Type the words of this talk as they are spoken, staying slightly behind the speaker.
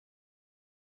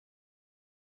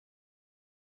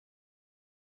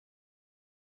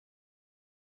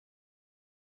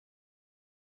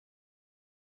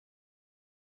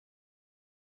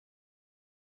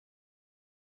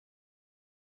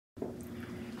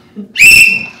You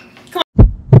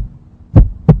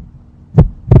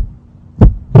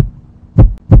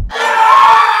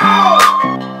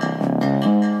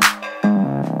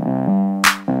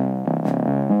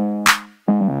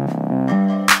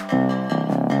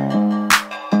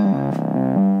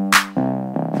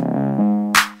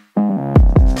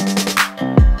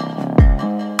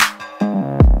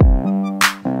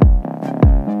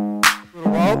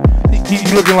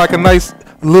looking like a nice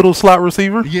little slot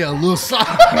receiver? Yeah, a little slot.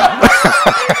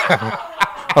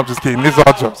 I'm just kidding. It's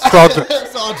all jokes. It's all jokes.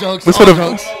 It's all jokes. It's all for the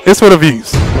jokes. It's for the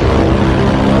views.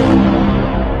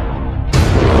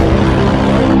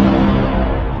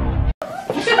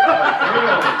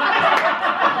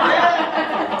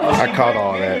 I caught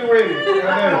all that.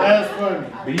 That's funny.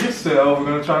 Be yourself. We're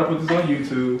gonna try to put this on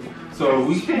YouTube. So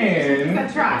we can,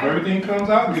 if everything comes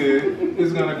out good,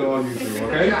 it's gonna go on YouTube,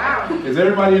 okay? Is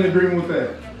everybody in agreement with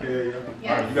that? Yeah.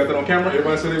 All right, you got that on camera?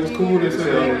 Everybody said it was cool? They said,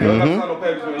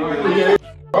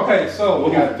 okay, so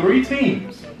we got 3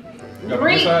 teams. We got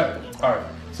three. All right,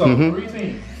 so 3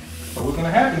 teams. So what's gonna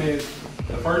happen is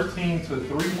the first team to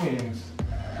 3 wins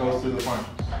goes to the finals.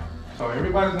 So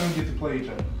everybody's gonna get to play each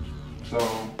other. So,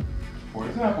 for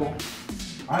example,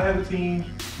 I have a team,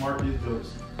 Marcus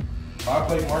Jones. If I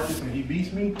play Marcus and he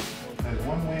beats me, that's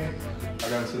 1 win, I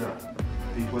gotta sit down.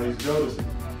 He plays Jodeci.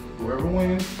 Whoever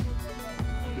wins,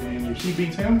 and if she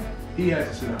beats him, he has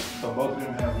to sit down. So both of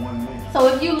them have 1 win. So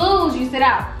if you lose, you sit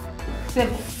out.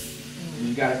 Simple.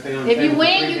 You gotta stay on. If you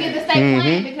win, you get to stay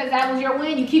playing because that was your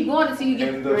win. You keep going until you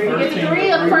get the 3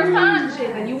 of the first time,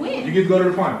 shit, and you win. You get to go to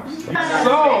the finals. So,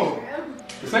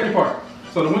 the second part.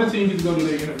 So the winning team gets to go to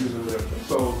their interviews or whatever.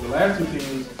 So the last 2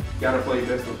 teams gotta play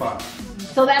best of 5.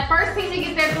 So that first team that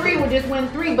gets their 3 will just win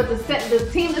 3, but the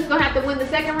team that's gonna have to win the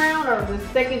second round or the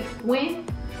second win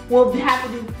will have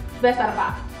to do best out of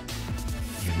 5.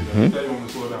 You want to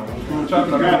slow down.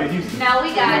 No,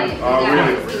 we got it.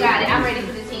 We got it. I'm ready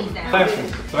for the teams now.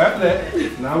 So after that,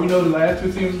 now we know the last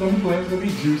 2 teams gonna be playing. It's gonna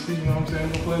be juicy, you know what I'm saying?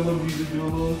 We're gonna play a little music, do a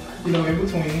little, you know, in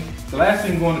between. The last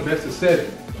team going to best of 7.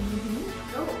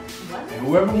 And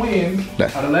whoever wins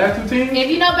out of the last 2 teams. If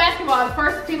you know basketball, the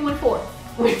first team win 4.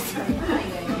 No,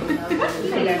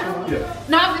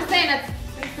 I'm just saying that.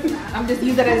 I'm just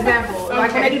using that as an example.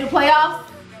 Like when they do the playoffs,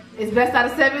 it's best out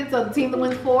of 7, so the team that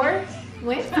wins 4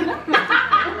 wins. Too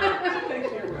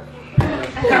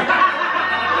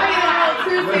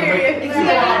serious.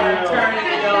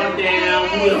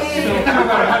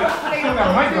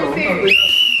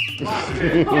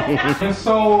 And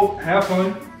so, have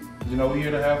fun. You know, we're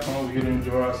here to have fun. We're here to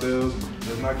enjoy ourselves.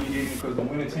 Let's not get ignorant because the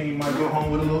winning team might go home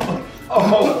with a little.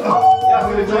 Y'all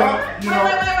see the job? You know,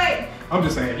 Wait. I'm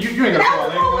just saying, you ain't got to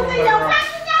fall in.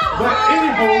 But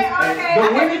anywho, the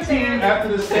winning team after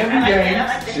the 7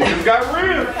 games, shit got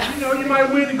real. You know, you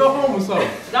might win and go home or something.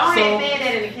 Don't say that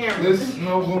in the camera.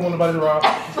 No, we don't want nobody to rob.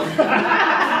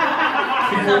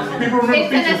 People remember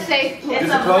it's in a safe place.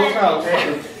 It's a closed house.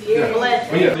 You're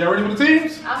blessed. But yeah, y'all ready for the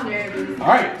teams? I'm nervous. All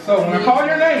right, so when I call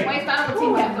your name. Wait, start with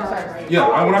team captains first.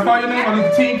 Yeah, when I call your name, I need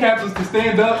the team captains to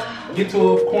stand up, get to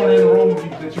a corner in the room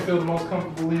that you feel the most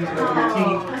comfortable in, so that your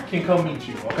team can come meet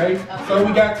you, okay? So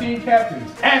we got team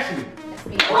captains. Ashley.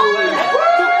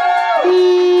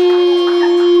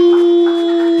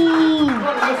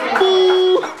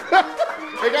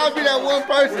 It gotta be that one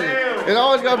person. It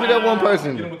always gotta be that one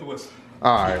person. Get him with the whistle.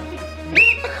 All right.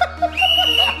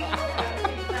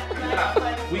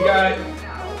 We got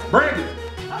Brandon.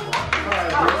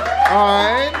 All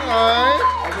right.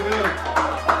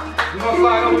 You gonna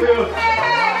slide over here?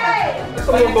 That's a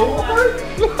little move.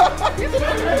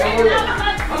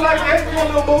 I like that. You want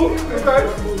a little move? Okay.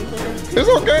 It's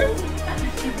okay.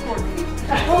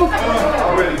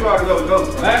 Already, you already go.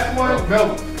 Last one,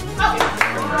 Melvin.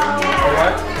 All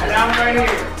right. And I'm right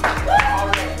here.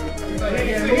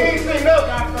 He ain't seen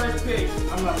Melvin. First pick.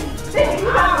 I'm not moving.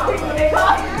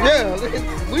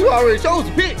 Yeah, we already chose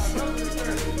the picks.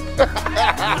 All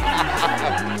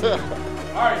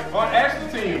right, on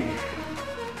Ashley's team,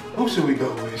 who should we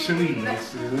go with? Should we? Let's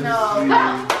see.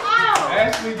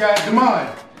 Ashley got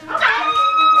Demond. All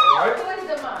right.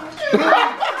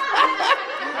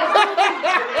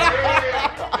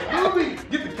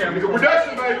 Get the camera. The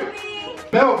production, baby.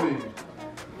 Melvin,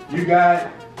 you got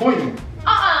Quentin.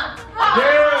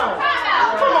 Damn.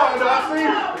 Come on, dog. See?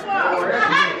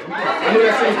 I knew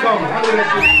that shit was coming.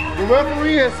 The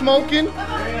referee has spoken.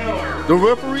 The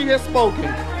referee has spoken.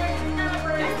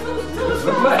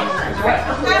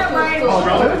 That's right. Oh,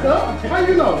 bro. How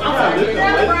you know?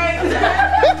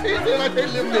 He said like they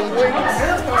lived in wings.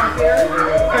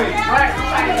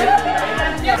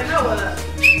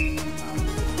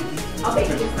 I'll take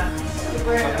this one.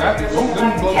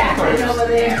 Catherine over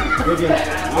there.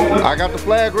 I got the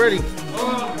flag ready.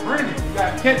 Brandon, you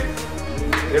got Kent.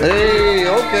 Hey,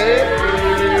 okay.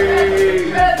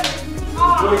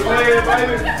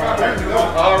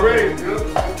 Already.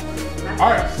 All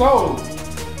right, so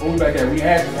what we back at? We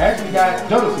actually got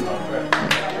Jodeci.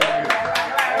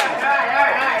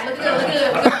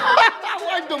 I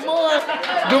like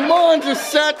Damon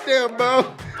just sat there, bro.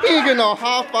 He ain't getting no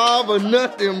high five or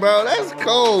nothing, bro. That's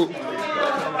cold.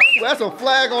 That's a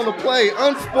flag on the play.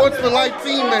 Unsportsmanlike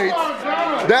teammates.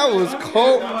 That was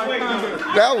cold.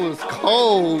 That was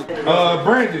cold.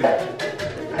 Brandon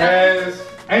has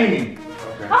Amy.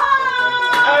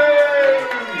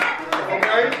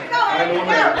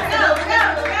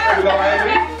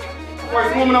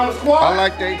 I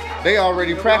like they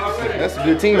already practicing. That's a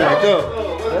good team right there.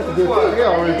 That's a good team. They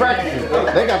already practicing.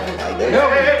 They got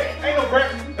Ain't no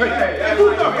practice.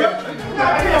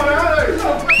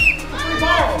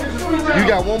 You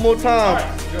got one more time.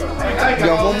 You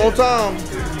got one more time.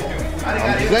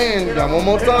 I'm just saying, you got one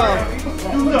more time.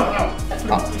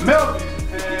 Melvin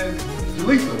and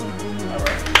Jaleesa.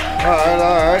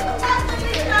 Alright.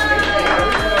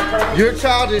 You're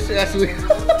childish, Ashley.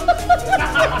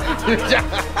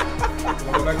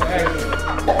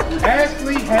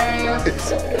 Ashley has.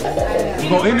 You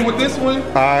gonna end it with this one?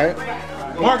 Alright.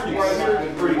 Marcus.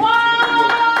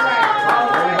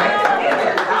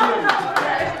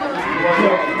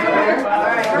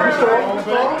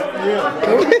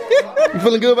 You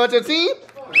feeling good about your team? I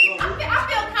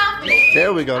feel confident.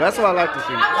 There we go. That's what I like to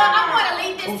see. I want to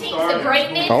lead this team to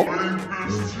greatness. Oh.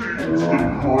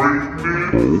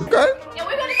 Okay. And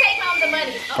we're going to take home the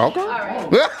money. Okay.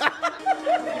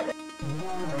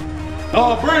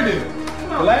 All right. Brandon,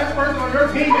 the last person on your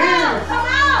team is Come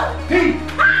on. Pete.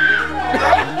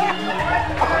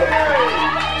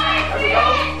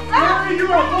 You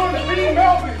are going to see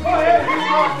Melvin. Go ahead.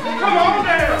 Come on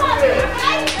now. Okay.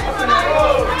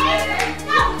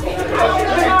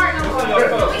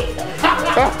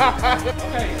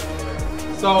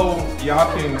 So y'all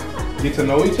can get to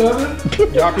know each other.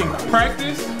 Y'all can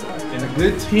practice in a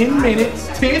good 10 minutes.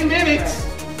 10 minutes.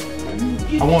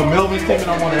 I want Melvin's team and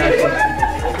I want Ashley's team.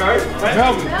 Okay?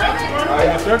 Melvin.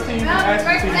 It's your team and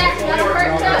Ashley's team.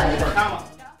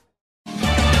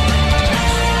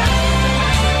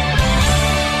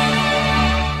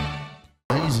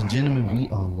 Ladies and gentlemen, we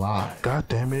are live. God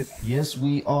damn it. Yes,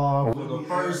 we are. For the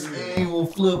first annual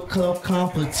Flip Cup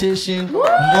competition. Money is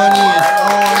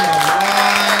on the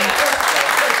line.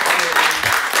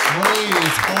 Money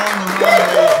is on the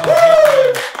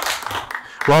line.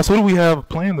 Ross, what do we have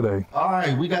planned today? All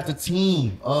right, we got the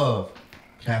team of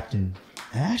Captain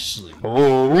Ashley.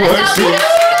 Oh,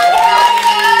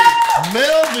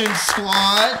 Melvin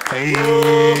squad. Hey.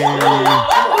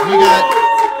 We got.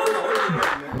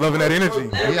 Loving that energy.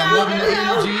 Yeah, I'm loving the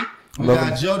energy. We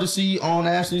got Jodeci on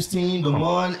Ashley's team,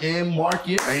 Damon and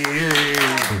Marcus. Hey.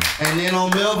 And then on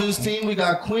Melvin's team, we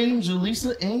got Quinn,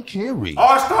 Jaleesa, and Carrie.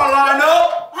 All-star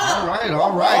lineup. All right,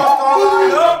 all right.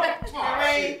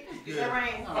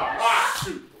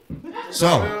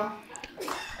 So,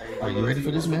 are you ready for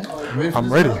this match?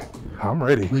 I'm ready. I'm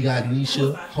ready. We got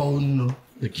Nisha holding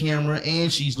the camera,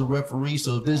 and she's the referee.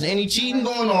 So if there's any cheating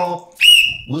going on,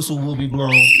 whistle will be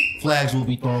blown, flags will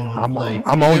be thrown on the play.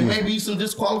 I'm on there you. may be some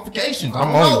disqualifications.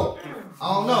 I'm on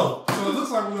I don't know. So it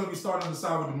looks like we're gonna be starting on the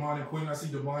side with Damon and Quinn. I see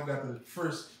Damon got the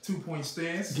first 2-point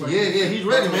stance. Yeah, he's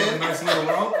ready, man. Nice little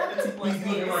route. He's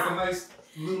looking like a nice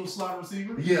little slot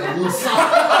receiver. Yeah, we'll see.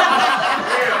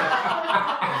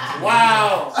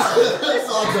 Wow.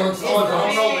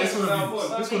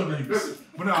 This would have been.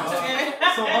 But no.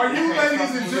 So are you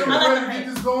ladies and gentlemen ready to get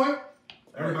this going?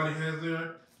 Everybody has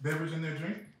their beverage and their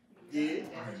drink? Yeah.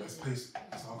 All right, let's pace it.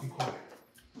 Let's all be quiet.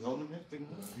 You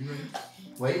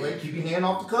ready? Wait, keep your hand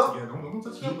off the cup. Yeah, don't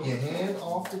touch the Keep your hand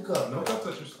off the cup. No cup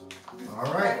touchers.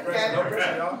 All right.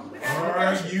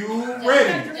 Are you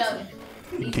ready?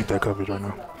 You can keep that coverage right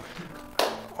now.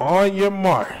 On your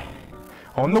mark.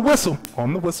 On the whistle.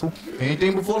 On the whistle.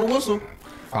 Anything before the whistle,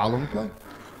 follow the play.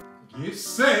 Get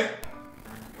set.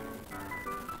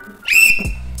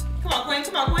 Come on, Quinn.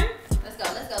 Let's go.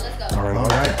 All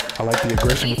right. I like the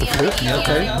aggression with the flip.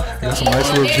 Okay. Got some nice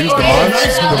little juice. Damon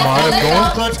is going.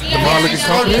 Damon looking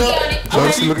confident.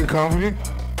 Jodeci looking confident.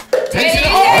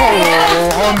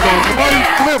 Oh, on the one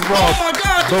flip, Ross.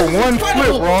 The one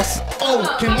flip, Ross. Oh,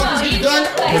 can Marcus get it done?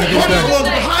 Can he get it done?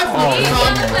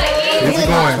 Where's he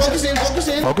going? Focus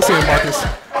in. Focus in, Marcus.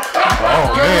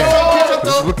 Oh, man.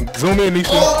 This is looking. Zoom in, Nisha.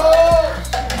 No,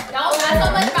 not so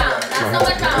much bounce. Not so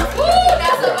much bounce. Woo,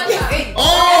 not so much bounce. Oh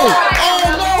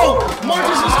no!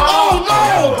 Marcus is. Oh no!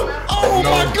 Oh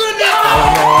my goodness! Oh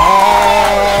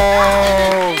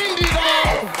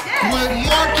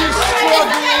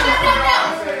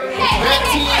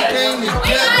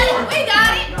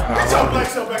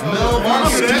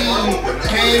Melvin's team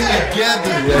came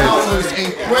together. That was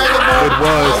incredible. It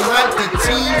was. I like the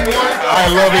teamwork. I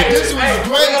love it. This was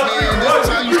great, man. This is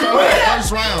how you start the first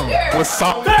round. What's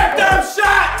up?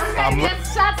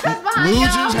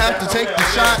 Losers have to take the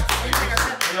shot.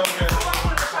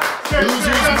 Losers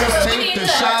must take the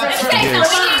shot.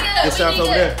 Good shots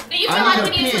over there. Do you feel like we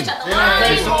need to switch up the line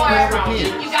or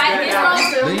you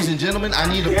guys Ladies and gentlemen, I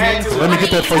need a pen. Let me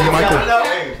get that for you, Michael.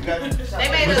 They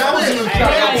made But that was an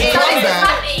incredible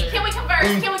comeback. Can we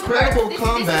converse? Can we converse? Incredible This is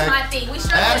comeback. my thing. We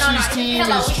struggling on Ashley's our team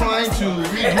hello, is we trying to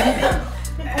regroup.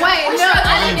 Wait, no. I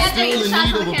am still in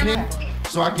need of a pen,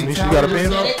 so I can Nisha, you tally got a this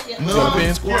pen? up. You got a Melvin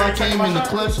pen? squad came in the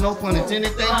clutch, no pun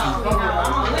intended. Thank you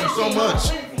so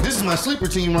much. This is my sleeper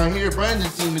team right here.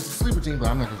 Brandon's team is the sleeper team, but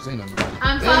I'm not gonna say nothing about it.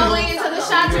 I'm following into the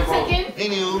shots you're taking.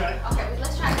 Anywho, Okay,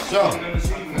 let's try this. so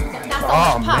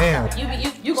Oh, man.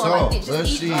 You go So, like this. let's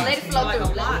Just see. let it flow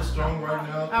through. Let it- Strong right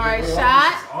now. All right,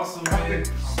 shot, Awesome, man.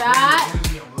 shot, I'm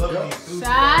loving it.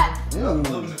 shot,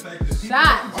 Loving the fact that people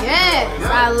shot. Yes,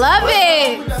 I love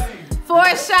it. 4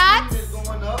 shots.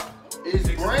 going up is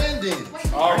Brandon.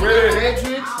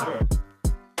 already.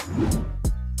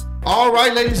 All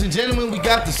right, ladies and gentlemen, we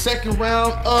got the second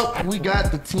round up. We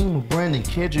got the team of Brandon,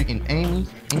 Kedrick, and Amy.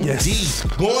 Yes.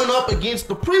 Indeed, going up against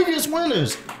the previous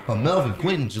winners of Melvin,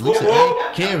 Quentin, Jalisa,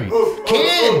 and Carrie.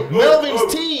 Can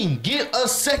Melvin's team get a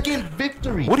second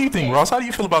victory? What do you think, Ross? How do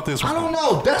you feel about this I one? don't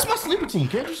know. That's my sleeper team.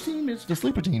 Kedrick's team is the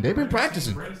sleeper team. They've been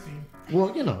practicing.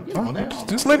 Well, you know that.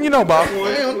 Just letting you know, Bob.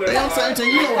 They don't say anything.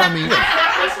 You know what I mean.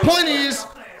 Point is,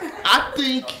 I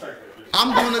think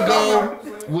I'm gonna go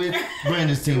with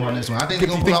Brandon's team on this one. I think they're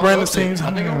gonna You pull think off Brandon's the upset. team's- I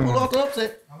think they're gonna pull off the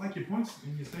upset. I like your points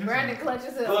in your stance. Brandon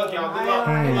clutches it. All right,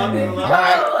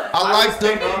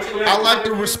 I like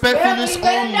the respectfulness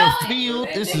on the field.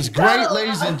 This is great,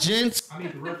 ladies and gents. I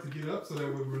need the ref to get up so that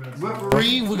way we're not.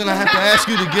 Referee, we're gonna have to ask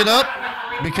you to get up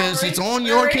because it's on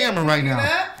your camera right now.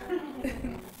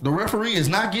 The referee is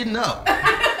not getting up.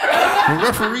 The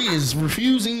referee is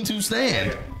refusing to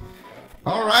stand.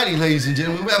 Alrighty, ladies and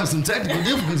gentlemen, we're having some technical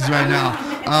difficulties right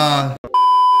now.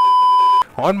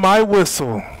 On my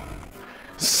whistle.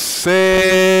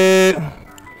 Set.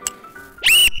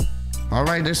 All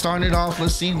right, they're starting it off.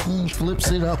 Let's see who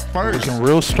flips it up first. Looking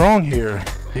real strong here.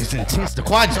 It's intense. The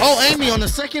quads. Oh, Amy on the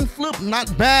second flip,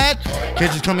 not bad.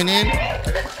 Kedrick's coming in.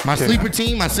 My sleeper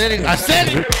team. I said it.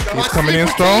 He's coming in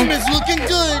strong. My sleeper team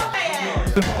is looking good.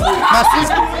 My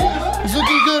sleeper team is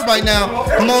looking good right now.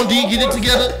 Come on, D, get it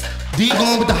together. D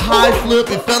going with the high flip.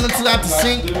 It fell into out the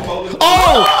sink.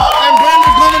 Oh, and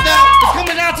Brandon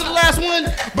coming down to the last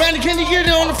one. Brandon, can you get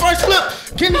it on the first flip?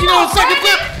 Can you get it on the second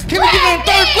flip? Can you get it on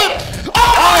the third flip?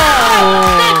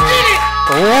 Oh, they did it.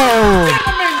 Oh,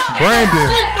 Brandon.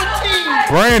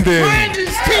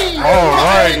 Brandon's team. All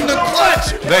right. In the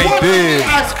clutch. They did.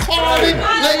 Guys called it,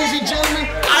 ladies and gentlemen.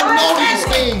 I know these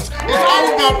things. It's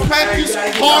all about practice,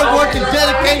 hard work, and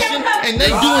dedication, and they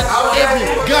do it every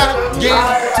goddamn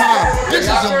time. This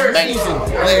is amazing,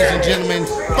 ladies and gentlemen.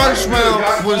 First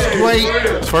round was great.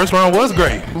 First round was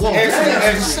great. Well, this is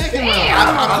the second round. I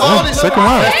called it. Second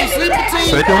round. That's the sleeper team.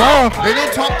 Second round. They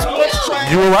don't talk too much trash.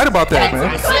 You were right about that, I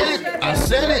man.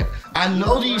 said it. I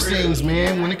know these things,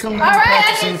 man. When it comes to All right, I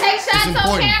practicing, didn't take it's shots on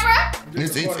important. camera.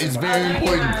 It's very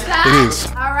important. Shot. It is.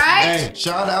 All right. Hey,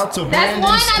 shout out to That's Brandon's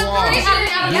 1 squad. out of 3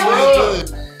 out You of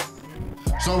 3. good.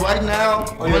 So right now,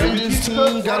 Brandon's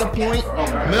team got a point.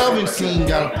 Melvin's team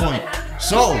got a point.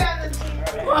 So now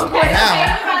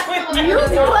Use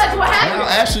the clutch. What now happened?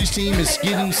 Ashley's team is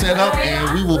getting set up,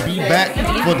 and we will be back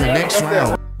for the next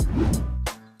round.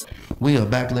 We are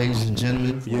back, ladies and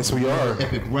gentlemen. Yes, we are.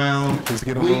 Epic round. Just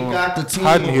get a We little got the team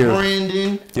hot of in here.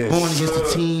 Brandon Yes. going against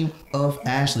the team of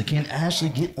Ashley. Can Ashley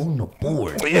get on the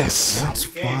board? Yes. Let's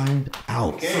find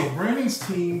out. So Brandon's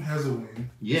team has a win.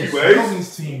 Yes.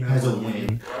 Melvin's team has Has a a win.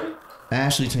 win.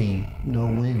 Ashley team, no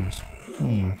wins.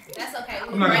 That's okay.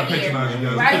 I'm not gonna patronize you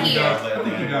guys. Right I here.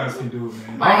 think you guys can do it,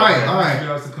 man. All right, all I right. want you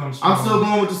guys to come I'm strong. still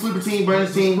going with the sleeper team,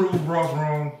 Brandon's Let's team. prove Ross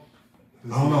wrong. I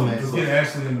don't know, man. Let's get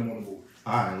Ashley in the one board.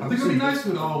 All right, I let think me it'll be see. nice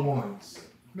with all ones.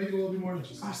 Make it a little bit more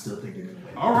interesting. I still think they're gonna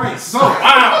win. All right, so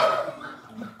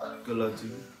Good luck to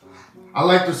you. I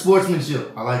like the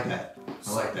sportsmanship. I like that.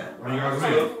 I like that. are you guys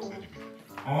ready?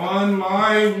 On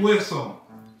my whistle.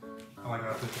 I like how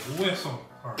I took the whistle.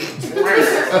 All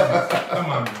right. Come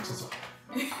on, man. So,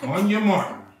 on your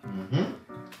mark.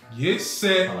 Get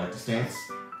set. I like the stance.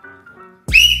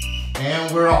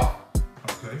 And we're off.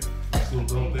 Okay. Still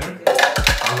go there. I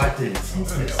like the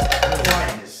intensity.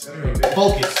 Quietness.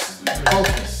 Focus.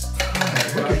 Focus.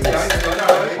 Look at this.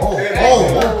 Oh,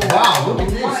 wow, look at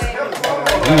this.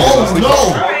 Oh, no.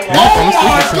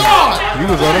 You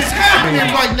was on a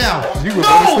happening right now? You was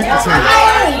on a sleeper team.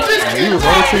 You was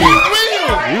on a team.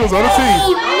 You was on a team.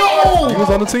 Oh no! You was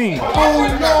on the team.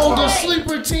 Oh no, the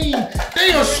sleeper team.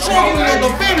 They are struggling on the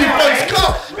very first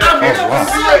cup. I've never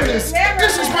seen this.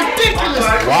 This is ridiculous.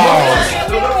 Wow.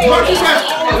 Marcus has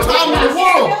all the time in the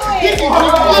world. He can keep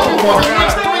living for the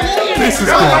next 3 years. This is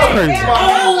going crazy.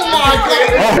 Oh my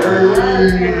God.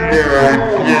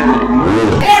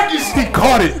 Marcus, He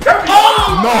caught it.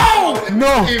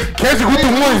 No. Catch it with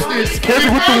the one. Catch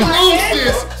it with the one. lose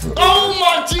this. Oh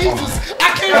my Jesus. I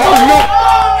can't.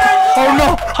 Oh no.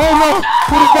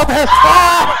 What is about to happen?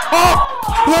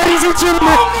 Ladies and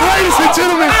gentlemen,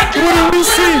 what did we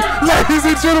see? Ladies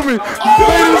and gentlemen,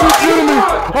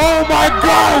 oh my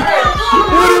God,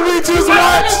 what did we just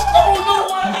watch?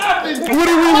 What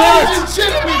did we watch?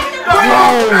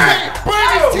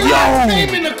 Team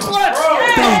in the clutch.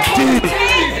 They did.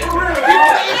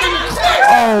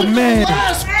 Oh man.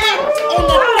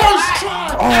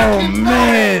 Oh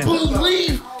man.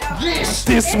 Believe this.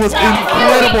 This was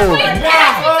incredible.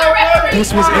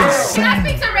 This was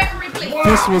insane.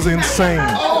 This was insane.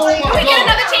 Can we get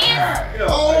another chance?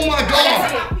 Oh my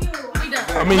God.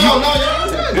 I mean,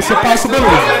 it's a possibility.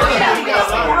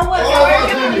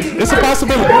 It's a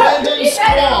possibility. Brandon's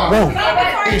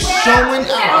squad is showing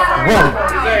out.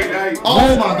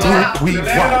 Oh my God. We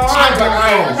watched. I don't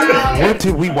know. What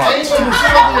did we watch? Ava was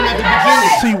struggling at the beginning.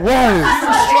 She was.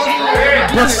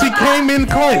 But she came in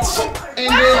clutch. And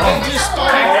then they just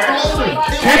started floating.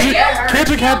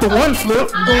 Kendrick had the one flip.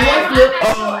 The one flip.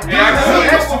 You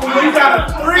got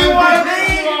a 3-1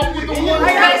 lead.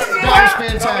 That was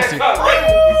fantastic.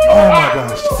 Oh my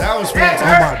gosh. That was fantastic.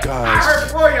 Oh my gosh.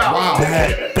 Wow.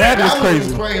 That is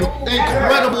crazy.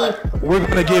 Incredible. We're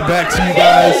gonna get back to you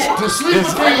guys. The sleeper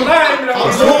team.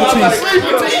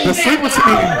 The sleeper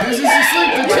team. This is the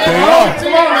sleeper team. They are.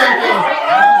 Team right there.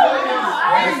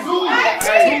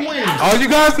 All you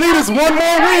guys need is one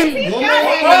more win. One more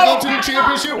win. Go to the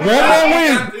championship. One more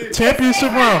win.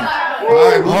 Championship round.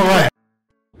 All right.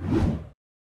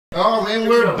 Oh, and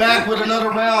we're back with another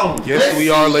round. Yes, we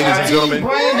are, ladies and gentlemen.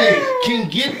 Brandon can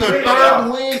get the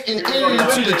 3rd win and enter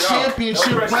into the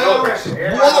championship round.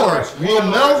 Or will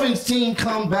Melvin's team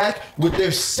come back with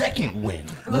their 2nd win?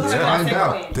 Let's find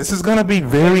out. This is gonna be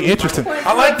very interesting.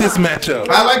 I like this matchup.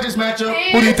 I like this matchup.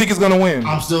 Who do you think is gonna win?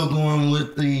 I'm still going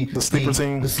with the sleeper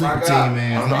team. The sleeper team,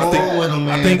 man. I'm going with them,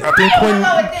 man.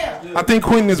 I think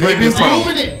Quentin is ready They've to been fight.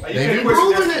 proving it. They've been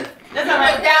proving it.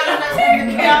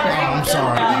 I'm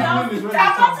sorry.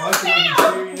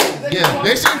 Yeah,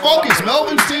 they seem focused.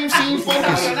 Melvin's team seems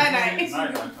focused. All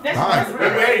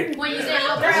right. When you say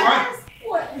low pressure.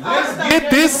 Let's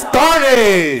get this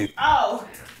started.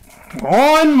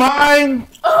 On my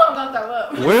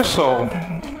whistle.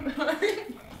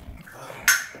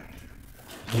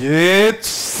 Get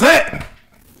set.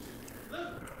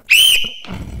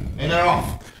 And they're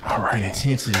off. All right.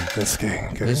 Intensity. Let's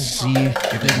get. Let's see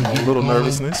if they can get A little going.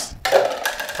 nervousness.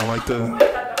 I like the.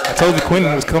 I told you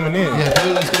Quentin was coming in. Yeah,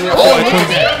 Quentin's coming in. Oh,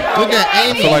 look at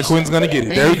Amy. I feel like Quentin's gonna get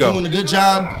it. There we go. Doing a good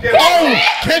job. Oh,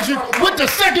 Kendrick with the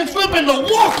 2nd flip and the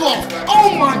walk-off.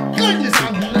 Oh my goodness,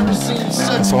 I've never seen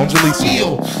such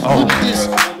skill. Oh. Look at this.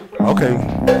 Okay.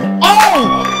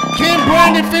 Oh, can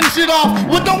Brandon finish it off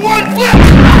with the 1 flip?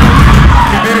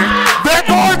 They're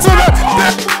going to the.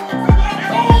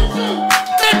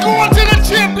 They're going to the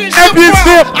championship. Oh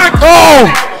my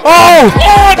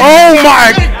God. Oh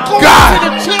my God.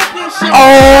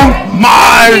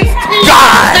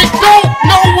 They don't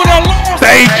know what a loss.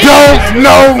 They don't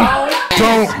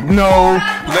know,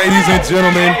 ladies and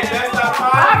gentlemen.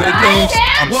 They games.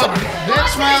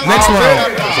 Next round.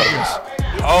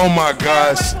 Oh my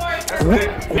gosh. We're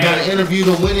gonna interview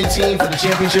the winning team for the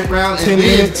championship round, and 10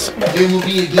 minutes. It will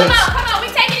be against Come on, we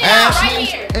taking it out right Ashley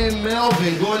here. and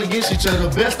Melvin going against each other,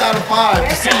 best out of 5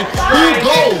 to see who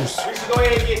goes. We should go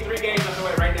ahead and get 3 games on the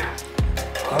way right now.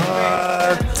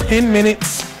 10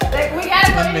 minutes. We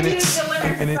gotta 10 minutes.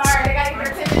 10 minutes. Sorry, they gotta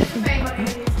get their 10 minutes to fame up in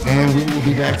this. And we will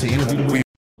be back to interview the winner.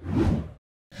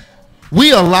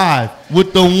 We are live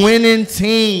with the winning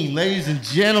team, ladies and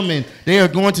gentlemen. They are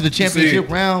going to the championship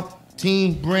round.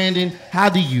 Team Brandon, how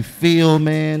do you feel,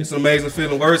 man? It's an amazing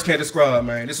feeling. Words can't describe,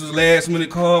 man. This was a last minute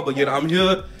call, but yet I'm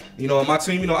here. You know, my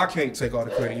team, I can't take all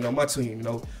the credit. My team,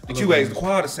 the QAs, the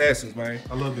Quad Assassins, man.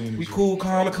 I love the energy. We cool,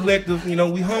 calm, and collective.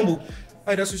 We humble.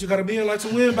 Hey, that's what you gotta be in, like, to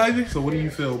win, baby. So what do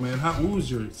you feel, man? What was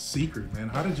your secret, man?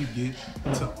 How did you get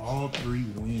to all 3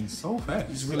 wins so fast?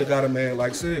 You just really gotta, man,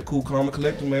 like I said, cool, calm, and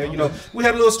collective, man. We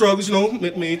had a little struggles,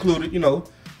 me included, There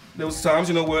was times,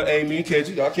 where Amy and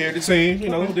KG, I carried the team,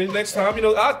 Then next time, I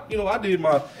did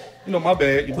my you know, my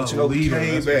bad. But you know, we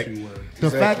came back. The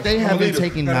fact they haven't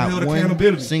taken not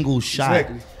one single shot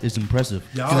is impressive.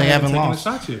 Because they haven't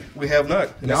lost. We have not.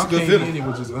 And that's a good feeling. It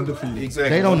was just undefeated. Exactly.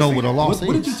 They don't know what a loss is.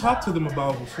 What did you talk to them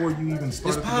about before you even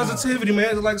started? It's positivity,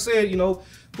 man. Like I said, you know,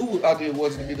 who out there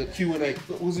was to be the Q&A?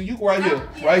 Was it you right here?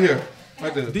 Right here.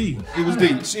 Right there. D. It was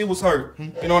D. She was hurt.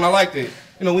 You know, and I like that.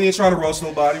 You know, we ain't trying to roast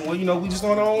nobody. Well, you know, we just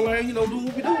on our own lane, you know, do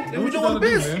what we do. And we doing the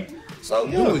best. So,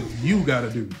 yeah. Do what you gotta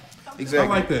do. Exactly.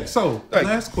 I like that. So,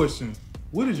 last question.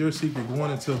 What is your secret going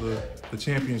into the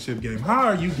championship game? How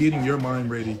are you getting your mind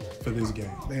ready for this game?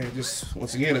 Man, just,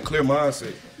 once again, a clear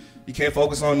mindset. You can't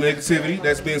focus on negativity.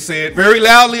 That's been said very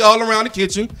loudly all around the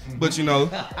kitchen. But, you know,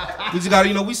 we just got to,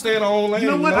 you know, we stay in our own lane. You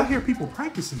know what? I hear people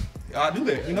practicing. I do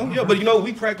that, you know? Yeah, but, you know,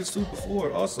 we practice too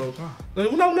before also.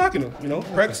 We're not knocking them, you know?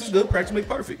 Practice is good. Practice make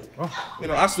perfect. You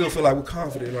know, I still feel like we're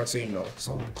confident in our team, though.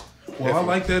 So. Well, I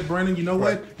like that, Brandon. You know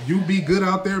what? You be good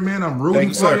out there, man. I'm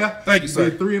rooting for you. Thank you, sir. You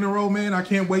did 3 in a row, man. I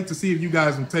can't wait to see if you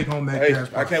guys can take home that cash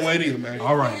prize. I can't wait either, man.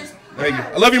 All right. Thank you.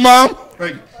 I love you, Mom.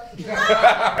 Thank you.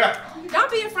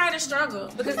 Don't be afraid to struggle,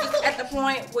 because at the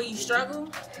point where you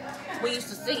struggle, we used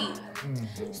to see.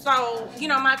 So, you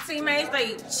know, my teammates,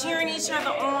 they cheering each other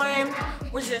on.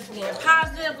 We're just being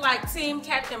positive. Like Team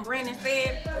Captain Brandon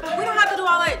said, we don't have to do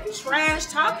all that trash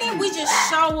talking. We just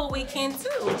show what we can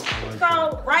do.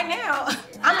 So right now,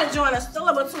 I'm enjoying a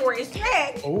celebratory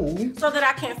snack so that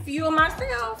I can fuel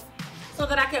myself, so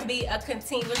that I can be a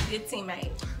continuous good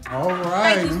teammate. All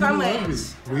right. Thank you so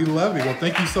much. We love it. Well,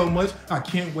 thank you so much. I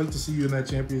can't wait to see you in that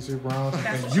championship round.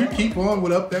 And you keep on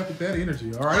with that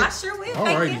energy, all right? I sure will. All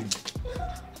Thank righty.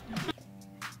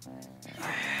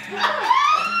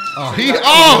 you.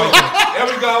 There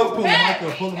we go. Pull the mic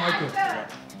up. Pull the mic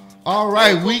up. All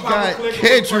right, we got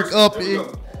Kendrick up in.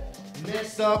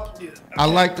 Next up, I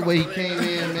like the way he came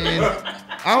in, man.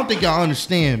 I don't think y'all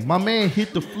understand. My man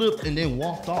hit the flip and then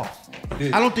walked off.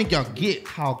 I don't think y'all get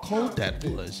how cold that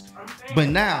was. But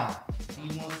now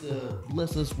he wants to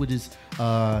bless us with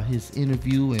his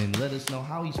interview and let us know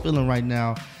how he's feeling right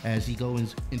now as he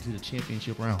goes into the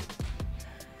championship round.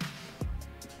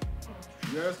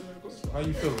 How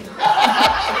you feeling?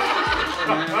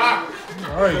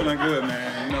 All right. Feeling good,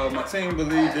 man. You know, my team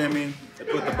believed in me. They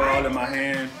put the ball in my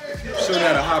hand. Shooting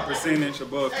at a high percentage,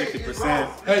 above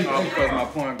 50%. Because my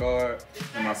point guard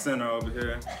and my center over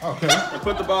here. Okay. They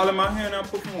put the ball in my hand and I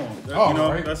performed. You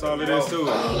know, that's all it is to it.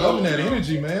 Loving that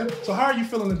energy, man. So how are you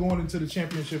feeling going into the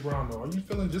championship round, though? Are you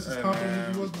feeling just as confident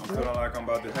as you was before? I'm feeling like I'm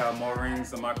about to have more rings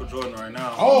than Michael Jordan right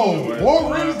now. Oh,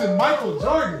 more rings than Michael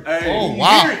Jordan. Hey. Oh,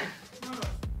 wow.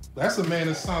 That's a man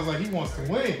that sounds like he wants to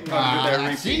win.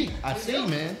 I see,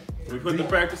 man. We put the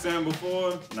practice in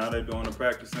before, now they're doing the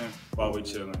practicing while we're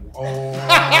chilling. Oh,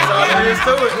 that's all there is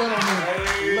to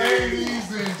it.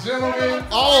 Ladies and gentlemen,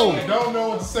 I don't know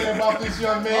what to say about this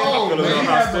young man. He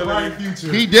has a bright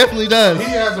future. He definitely does.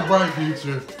 He has a bright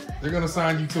future. They're gonna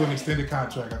sign you to an extended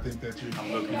contract. I think that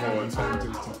I'm looking forward to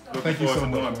it. Thank you so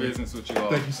much. Doing business with you all.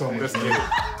 Thank you so much. Let's get it.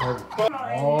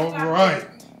 All right,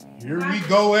 here we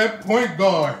go at point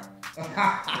guard.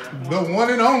 The one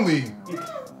and only,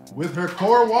 with her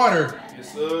core water,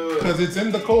 because it's in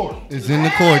the core. It's in the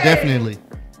core, definitely.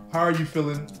 How are you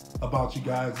feeling about you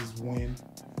guys' win?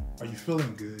 Are you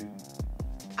feeling good?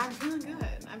 I'm feeling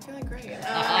good. I'm feeling great.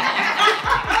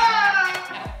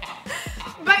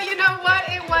 But you know what?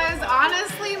 It was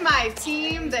honestly my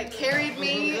team that carried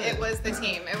me. It was the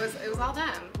team. It was all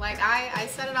them. Like I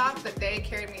set it off, but they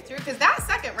carried me through. Because that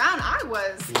second round, It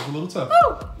was a little tough.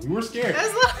 Woo! We were scared. It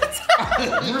was a little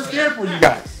tough. We were scared for you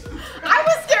guys. I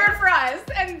was scared for us,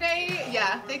 and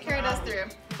they carried us through.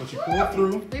 But you pulled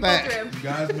through. We pulled through. You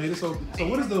guys made it so. So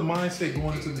what is the mindset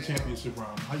going into the championship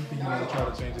round? How you think you're gonna try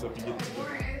to change it up and get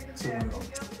it together?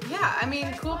 Yeah, I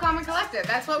mean, cool, calm, and collected.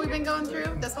 That's what we've been going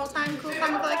through this whole time. Cool,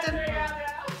 calm, and collected.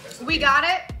 We got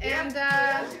it, and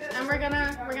we're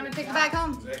gonna take it back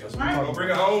home. We'll bring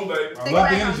it home, baby. I love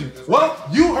the energy. Well,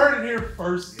 you heard it here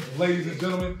first, ladies and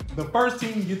gentlemen. The first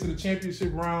team to get to the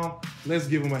championship round, let's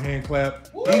give them a hand clap.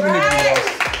 Even if you lost,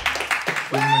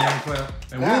 give them a hand clap.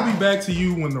 And we'll be back to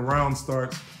you when the round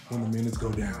starts, when the minutes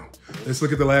go down. Let's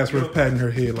look at the last ref patting her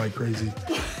head like crazy.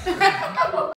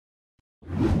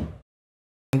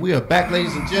 We are back,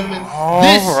 ladies and gentlemen.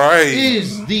 This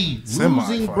is the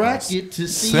losing bracket to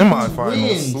see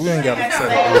semifinals. We ain't got to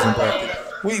set a losing bracket.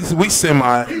 We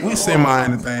semi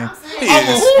anything. I'm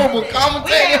a horrible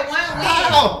commentator.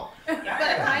 How?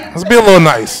 Let's be a little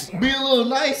nice. Be a little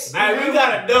nice. Hey, we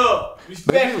got a dub.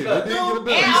 Respect us.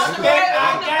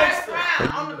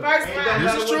 On the first round.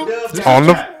 This is true.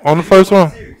 On the first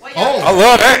one. Oh, I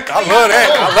love that. I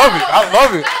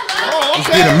love it. Oh, It's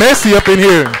getting messy up in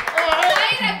here.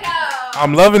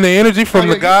 I'm loving the energy from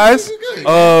the guys.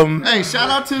 Hey,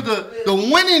 shout out to the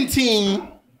winning team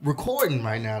recording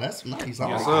right now. That's nice.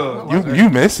 You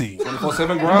messy.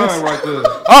 24/7 grind right there.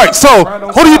 All right, so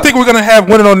who do you think we're gonna have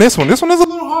winning on this one? This one is a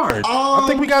little hard. I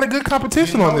think we got a good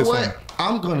competition on this one.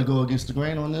 I'm gonna go against the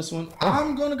grain on this one.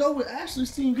 I'm gonna go with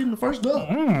Ashley's team getting the first dub.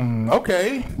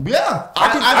 Okay. Yeah.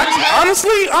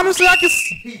 Honestly, I can.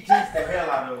 He jinxed the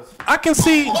hell out of us. I can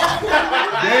see.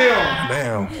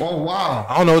 Damn. Oh wow.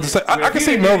 I don't know what to say. I can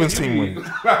see Melvin's team win.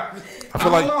 I feel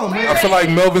like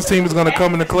Melvin's team is gonna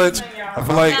come in the clutch. I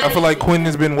feel like Quentin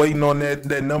has been waiting on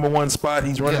that number one spot.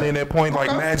 He's running in that point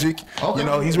like magic. You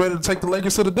know, he's ready to take the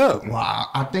Lakers to the dub. Wow,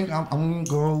 I think I'm gonna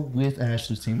go with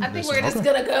Ashley's team. I think we're just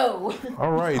gonna go.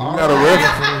 All right, we got a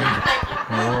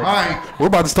referee. All right, we're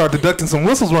about to start deducting some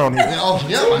whistles around here. Oh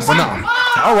yeah.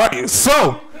 All right,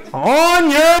 so on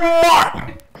your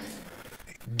mark,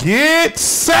 get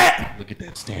set. Look at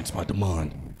that stance by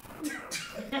Demond.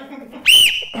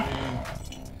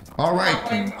 All right.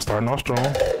 Starting off strong.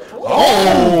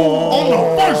 On the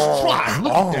first try.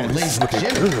 Look at that, ladies and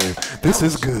gentlemen. Good. This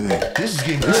is good. This is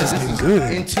getting good. This is good.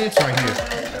 Intense right here.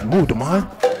 Ooh, Demond.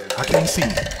 I can't see.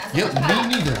 Yep, me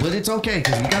neither, but it's okay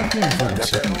because we got a camera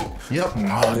footage. Yep.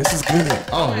 Oh, this is good.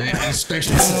 Oh, it's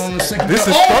on the second. This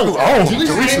is struggle. Oh,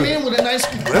 Jalisa came in with a nice.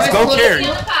 Let's go, Carrie.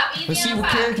 Let's see what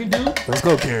Carrie can do. Let's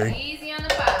go, Carrie. Easy on the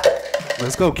pop.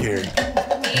 Let's go, Carrie.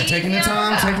 They're taking their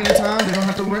time. They don't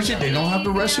have to rush it. They're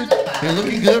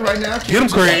looking good right now. Get him,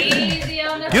 Craig.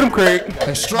 Get him, Craig.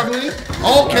 They're struggling.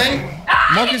 Okay.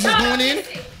 Marcus is going in.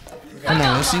 Come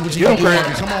on, let's see what you can do,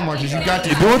 Marcus. Come on, Marcus. You got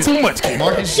this. You're doing too much, Carrie.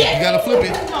 Marcus, you got to flip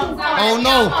it. Oh,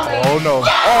 no. Oh, no.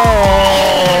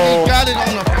 Oh. He got it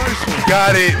on the first one.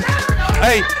 Got it.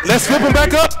 Hey, let's flip him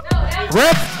back up.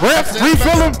 Ref,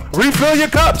 refill them. Refill your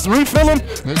cups. Refill them.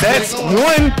 That's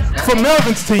one for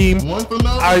Melvin's team.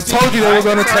 I told you they were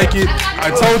going to take it. I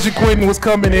told you Quentin was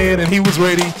coming in and he was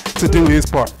ready to do his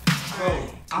part.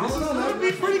 I don't know. That would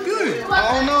be pretty good.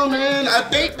 I don't know, man. I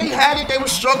think they had it. They were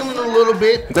struggling a little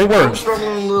bit. They were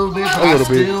struggling a little bit.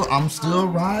 But I'm still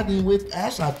riding with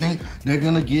Ash. I think they're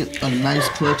going to get a nice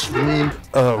clutch win.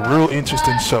 A real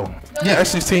interesting show. Yeah,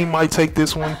 Ashley's team might take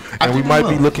this one, and we might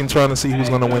be trying to see who's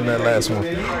going to win that last one.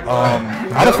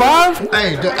 Out of 5?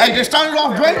 Hey, they started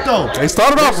off great, though. They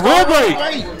started off real great.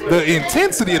 The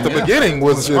intensity at the beginning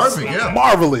was just perfect,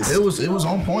 marvelous. It was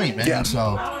on point, man. Yeah.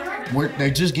 So they're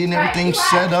just getting everything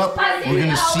set up. We're going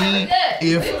to see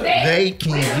if they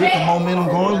can get the momentum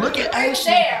going. Look at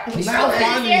Ashley now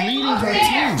finally leading her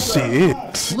team. She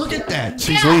is. Look at that.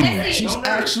 She's leading. She's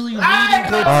actually leading her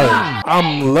team.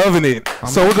 I'm loving it.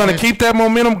 So we're going to keep that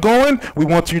momentum going. We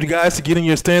want you guys to get in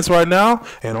your stance right now.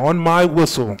 And on my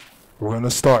whistle, we're going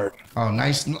to start. Oh,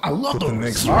 nice. I love the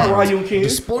next round. The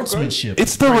sportsmanship.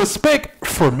 It's the respect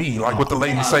for me, like what the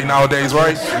ladies say nowadays,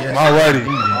 right? Alrighty.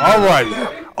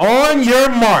 Alrighty. On your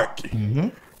mark.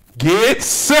 Get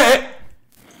set.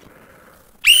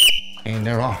 And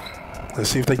they're off. Let's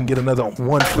see if they can get another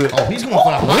one flip. Oh, he's going for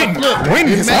a hot flip.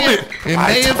 It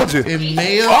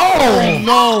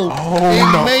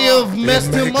may have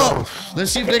messed him up.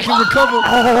 Let's see if they can recover.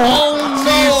 Oh,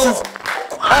 no.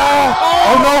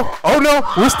 Oh no!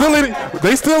 We're still in it.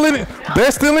 They're still in it.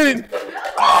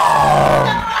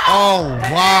 Oh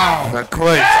wow! That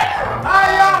clutch.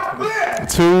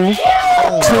 2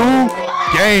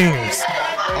 games.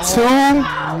 2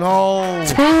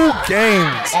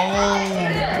 games.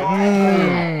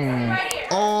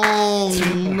 Oh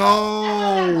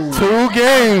no! 2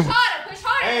 games.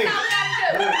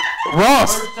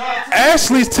 Ross,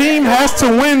 Ashley's team has to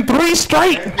win 3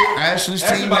 straight. Ashley's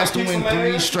team has to win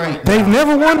 3 straight. They've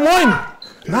never won 1.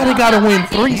 Now they got to win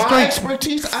 3 straight. My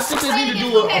expertise, I think they need to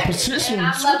do a position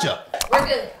switch up.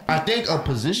 I think a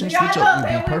position switch up would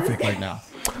be perfect right now.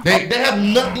 They have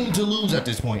nothing to lose at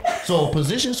this point. So a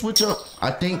position switch up,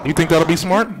 I think. You think that'll be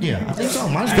smart? Yeah, I think so.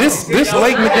 This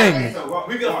late in the game.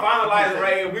 We can finalize it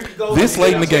right. We can go. This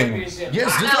late in the game.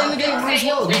 Yes, this late in the game might as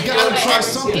well. You gotta try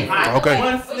something. Okay.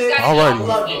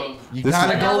 Alrighty. You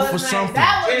gotta go for something.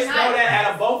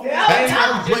 That's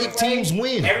how great teams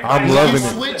win. I'm loving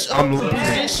it. Switch up the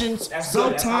positions.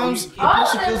 Sometimes the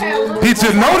position feels a little more. Did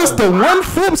you notice the 1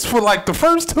 flips for like the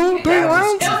first 2-3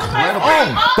 rounds?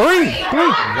 Incredible. 3.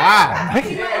 Wow.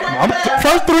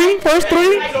 First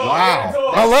three.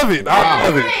 Wow. I love it.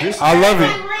 I love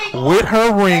it. With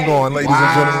her ring on, ladies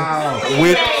and gentlemen.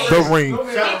 With the ring.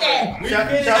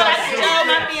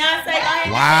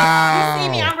 Wow. You see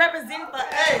me, I'm representing for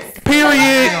us.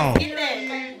 Period.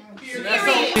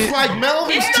 It's like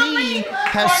Melvin's team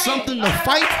has something to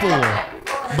fight for.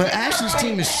 But Ashley's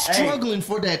team is struggling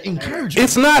for that encouragement.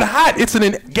 It's not hot. It's an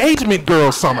engagement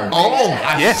girl summer. Oh,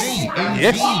 I see.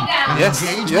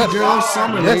 Engagement girl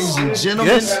summer, ladies and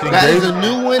gentlemen. That is a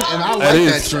new one, and I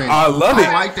like that trend. I love it.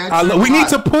 I like that trend. We need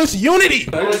to push unity.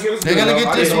 They're gonna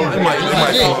get this one. They might come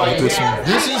out with this one.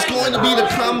 This is going to be the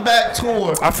comeback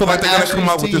tour. I feel like they're gonna come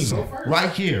out with this one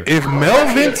right here. If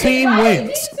Melvin team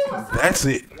wins, that's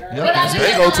it. Yep,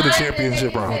 they go to the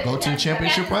championship round. Go to the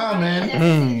championship round, man.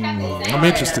 I'm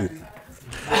interested.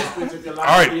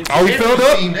 All right, are we filled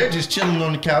up? They're just chilling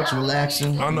on the couch,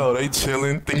 relaxing. I know they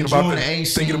chilling, thinking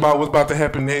about what's about to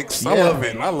happen next. Yeah. I love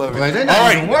it. I love it. Like, they're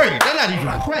not even worried. They're not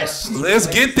even pressed. Let's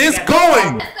get this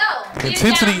going.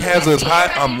 Intensity has us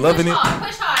hot. I'm loving it.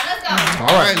 All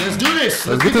right, let's do this.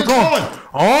 Let's get this going.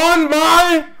 On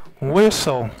my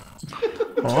whistle.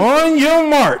 On your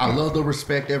mark. I love the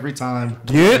respect every time.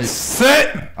 Get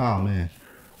set. Oh, man.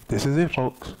 This is it,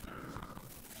 folks.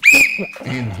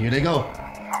 And here they go.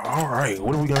 All right,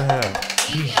 what are we going to have?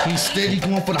 He's steady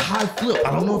going for the high flip.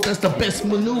 I don't know if that's the best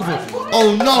maneuver.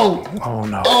 Oh, no. Oh,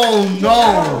 no. Oh,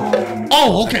 no.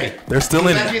 Oh, okay. They're still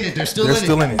in it. They're still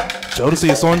in it. Jodeci,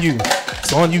 it's on you.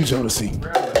 It's on you, Jodeci.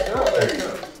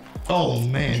 Oh,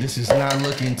 man, this is not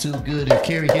looking too good. If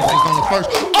Carrie hits this on the first.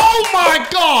 Oh, my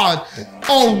God.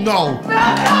 Oh, no.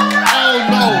 Oh,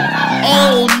 no.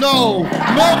 Oh, no.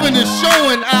 Melvin is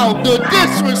showing out the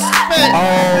disrespect.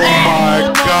 Oh,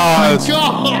 my God.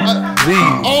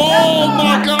 Oh,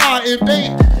 my God. If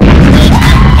they.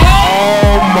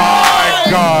 Oh, my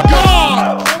God.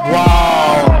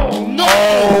 Wow. No.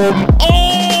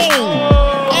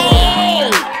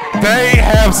 They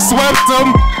have swept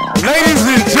them. Ladies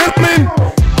and gentlemen,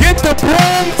 get the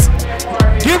brooms.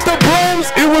 Get the brooms.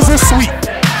 It was a sweep.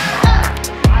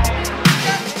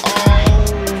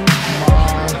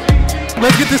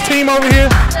 Let's get this team over here.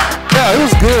 Yeah, it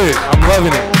was good. I'm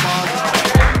loving it.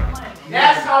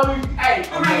 That's how we,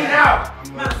 bring it out.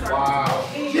 Wow.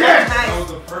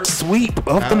 Yes. Sweep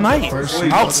of the night.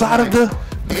 Outside of the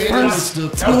first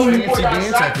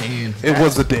dance at the end. It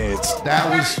was the dance. That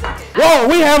was. Whoa,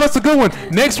 we have us a good one.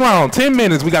 Next round, 10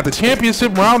 minutes. We got the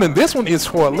championship round, and this one is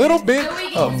for a little bit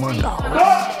of money.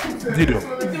 You do.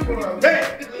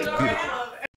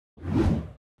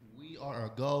 We are a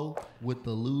go with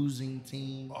the losing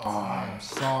team. I'm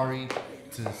sorry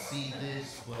to see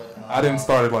this, but I didn't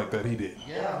start it like that. He did.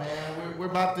 Yeah, man. We're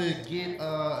about to get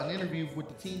an interview with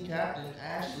the team captain,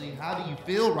 Ashley. How do you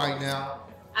feel right now?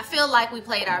 I feel like we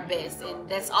played our best, and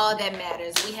that's all that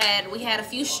matters. We had a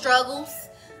few struggles,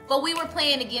 but we were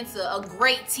playing against a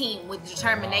great team with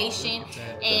determination,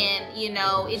 and you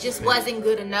know, it just wasn't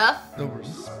good enough. The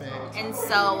respect. And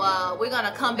so we're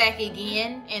gonna come back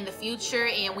again in the future,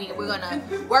 and we're gonna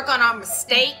work on our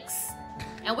mistakes,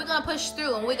 and we're gonna push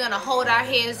through, and we're gonna hold our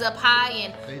heads up high.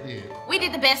 And we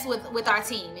did the best with our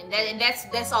team, and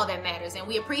that's all that matters. And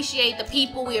we appreciate the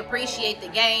people, we appreciate the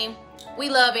game. We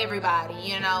love everybody,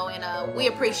 you know, and we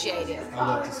appreciate it. I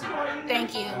love to see it.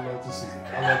 Thank you. I love to see it.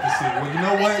 I love to see it. Well, you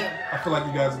know what? I feel like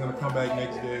you guys are going to come back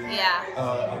next day. Yeah.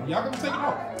 And y'all going to take it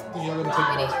off. I think y'all going to take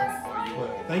it off. But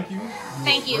thank you.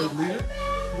 Thank you. Great leader.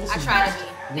 I try to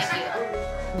be. Thank you.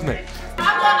 Who's next?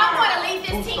 I'm going to lead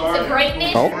this team to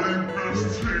greatness.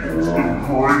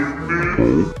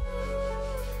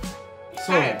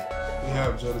 So, we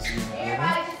have Jodeci in the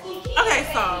building. Okay,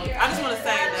 so I just want to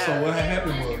say that. So what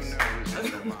happened was.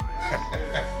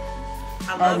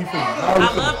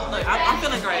 I'm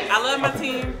feeling great. I love my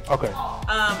team. Okay.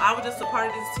 I was just a part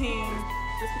of this team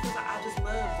just because I just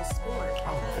love the sport.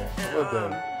 Okay.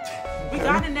 And, we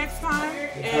got it next time,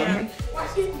 and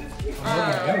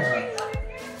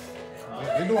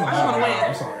They're doing I just want to win.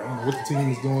 I'm sorry. I don't know what the team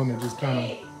is doing. They're just kind of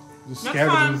Next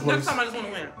scattered in the place. time I just want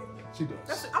to win. She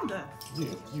does. I'm done.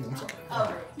 Yeah, you. I'm sorry.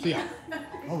 Yeah.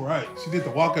 All right. She did the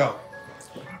walkout.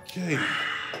 Okay.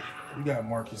 We got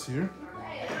Marcus here.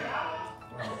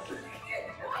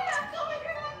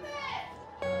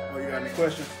 Oh, you got any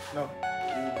questions? No.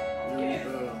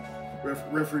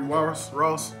 Referee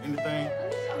Ross, anything?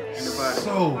 Anybody?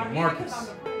 So, Marcus,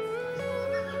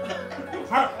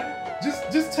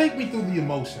 just take me through the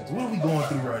emotions. What are we going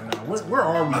through right now? Where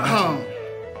are we?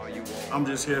 I'm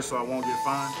just here so I won't get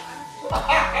fined.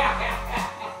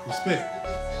 Respect.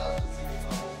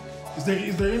 Is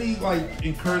there any like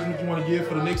encouragement you want to give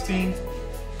for the next team?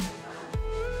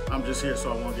 I'm just here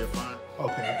so I won't get fined.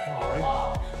 Okay, all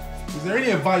right. Is there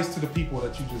any advice to the people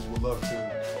that you just would love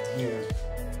to give?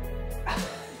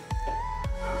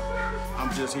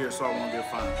 I'm just here so I won't get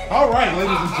fined. All right,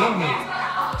 ladies and gentlemen.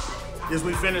 Is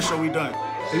we finished or we done?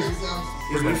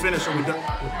 Is we finished or we done?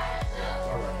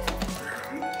 All right.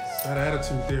 That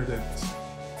attitude there that,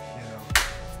 you know.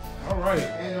 All right.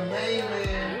 And the main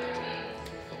man,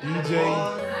 DJ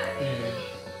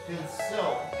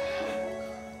himself.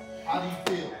 How do you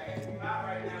feel?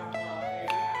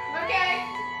 Okay.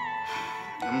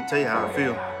 I'm gonna tell you how I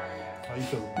feel. How you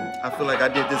feel? I feel like I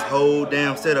did this whole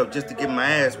damn setup just to get my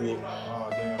ass whooped. Oh,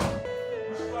 damn.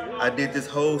 I did this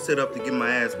whole setup to get my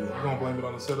ass whooped. You gonna blame it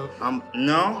on the setup? I'm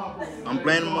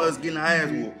blaming us getting our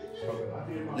ass whooped.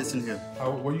 Listen here.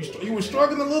 You were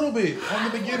struggling a little bit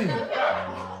on the beginning.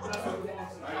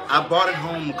 I brought it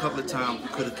home a couple of times. We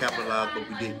could have capitalized, but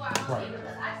we didn't. Right.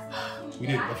 We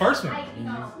did. The first one.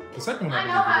 The second one, I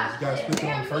believe, you guys flipped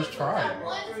it on the first try.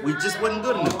 We just wasn't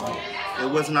good enough. It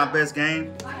wasn't our best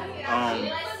game.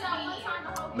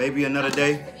 Maybe another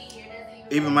day.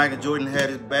 Even Michael Jordan had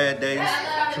his bad days.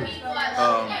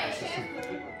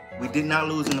 We did not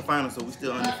lose in the finals, so we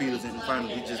still undefeated in the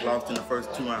finals. We just lost in the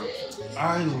first 2 rounds.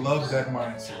 I love that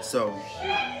mindset. So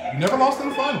you never lost in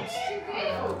the finals.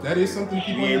 That is something to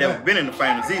keep on We ain't never been in the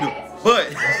finals either.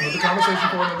 But that's another conversation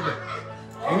for another day.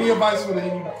 Any advice for the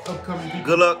upcoming people?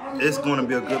 Good luck. It's going to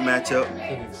be a good matchup.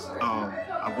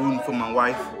 I'm rooting for my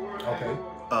wife. Okay.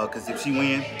 Cause if she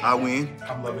win, I win.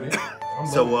 I'm loving it.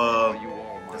 That's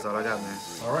all I got, man.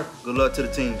 All right. Good luck to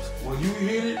the teams. Well, you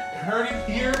heard it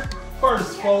here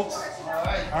first, folks.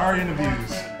 Our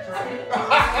interviews.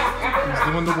 He's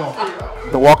doing the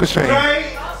walk. The walk of shame.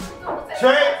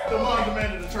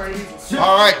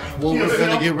 All right, well, we're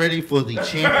going to get ready for the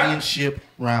championship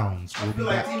rounds. We'll be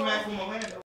back.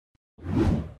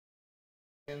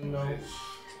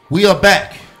 We are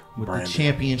back with the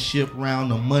championship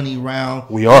round, the money round.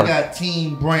 We are. We got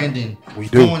Team Brandon We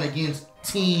do. going against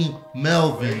Team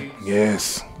Melvin.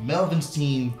 Yes. Melvin's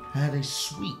team had a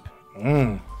sweep.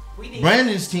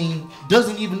 Brandon's team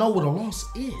doesn't even know what a loss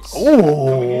is.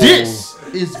 Oh. This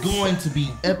is going to be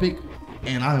epic,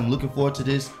 and I am looking forward to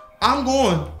this. I'm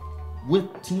going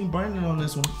with Team Brandon on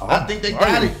this one. I think they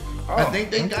got it. I think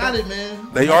they got it,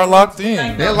 man. They are locked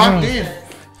in. They're locked in.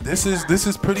 This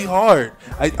is pretty hard.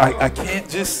 I can't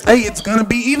just say it's gonna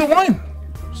be either one.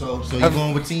 So you're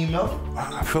going with Team Melvin?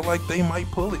 I feel like they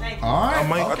might pull it. All right.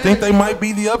 I think they might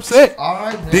be the upset. All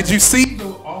right. Man. Did you see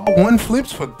the all-one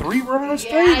flips for 3 rounds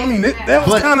straight? I mean, that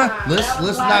was kind of.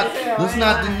 Let's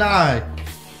not deny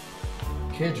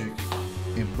Kendrick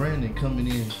and Brandon coming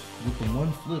in with the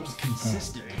 1 flips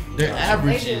consistent. Their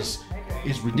average is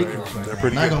ridiculous. They're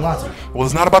pretty Not good. gonna lie to you. Well,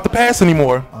 it's not about the pass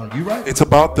anymore. You right. It's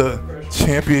about the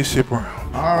championship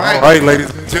round. All right. All right, ladies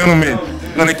and gentlemen.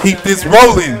 We're going to keep this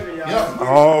rolling. Yep.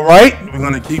 All right. We're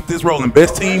going to keep this rolling.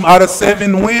 Best team out of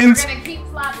 7 wins.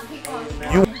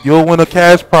 You'll win a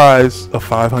cash prize of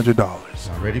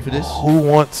 $500. Ready for this? Who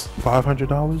wants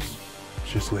 $500?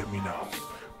 Just let me know.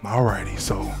 All righty.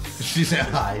 So she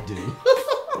said, I do.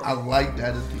 I like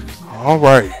that. All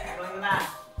right.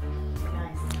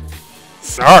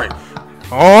 Sorry.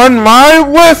 On my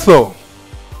whistle.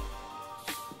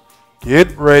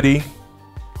 Get ready.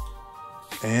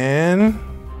 And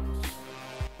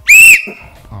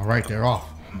all right, they're off.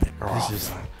 This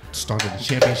is start of the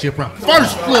championship round.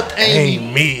 First flip,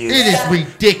 Amy. It is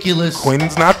ridiculous.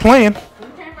 Quinn's not playing.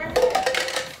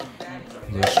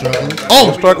 They're struggling.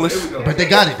 Oh, struggling. But they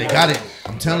got it. They got it.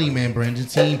 I'm telling you, man,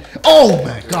 Brandon's team. Oh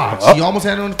my God, she almost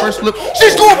had it on the first flip.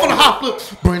 She's going for the hot flip.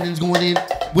 Brandon's going in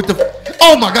with the.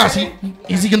 Oh my gosh,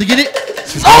 is he gonna get it?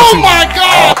 Oh my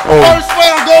God! First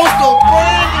round goes to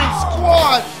Brandon's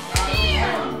squad.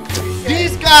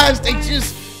 These guys,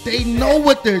 they know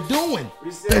what they're doing.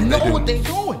 They know what they're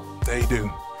doing. They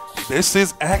do. This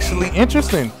is actually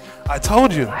interesting. I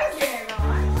told you.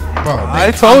 Bro,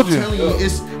 I told you. I'm telling you,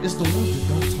 it's the ones that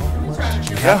don't talk much that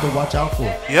you have to watch out for.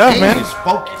 Yeah, Amy man. is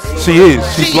focused. She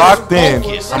is. She's locked in.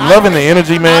 I'm loving the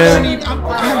energy, man.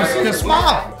 I haven't seen her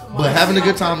smile. But having a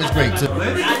good time is great too.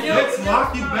 Let's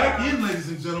lock it back in, ladies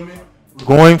and gentlemen.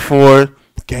 Going for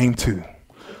game 2.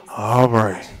 All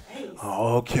right.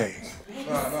 Okay.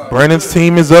 Brandon's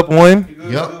team is up 1.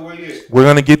 Yep. We're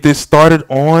going to get this started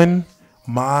on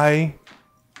my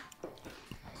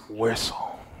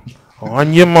whistle.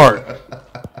 On your mark.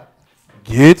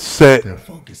 Get set. They're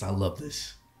focused. I love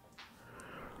this.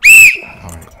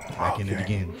 All right. Back in it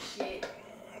again.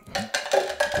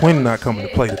 Quinn not coming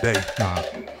to play today. Nah.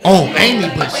 Oh, Amy,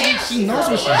 but she knows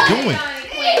what she's doing.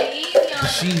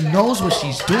 She knows what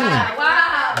she's doing.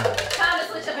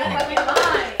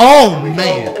 Oh,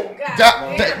 man.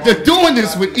 They're doing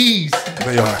this with ease.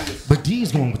 They are. But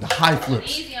D's going with the high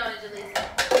flips.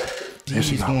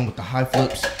 D's going with the high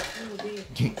flips.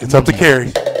 It's up to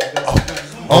Carrie.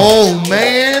 Oh,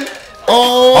 man.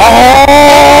 Oh.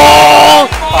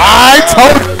 I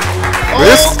told you. Okay,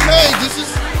 this is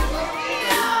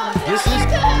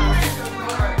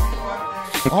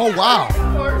Oh wow.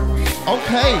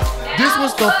 Okay. This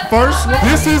was the first loss.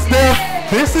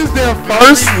 This is their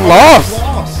first loss.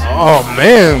 Oh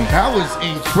man. That was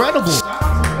incredible.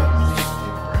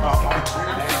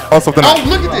 Also, oh,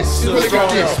 look at this. Look at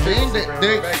this, man.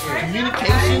 Their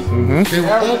communication, they were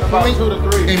on point.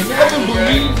 And Melvin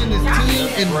believes in his team,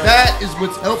 and that is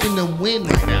what's helping them win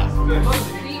right now.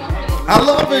 I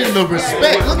love it and the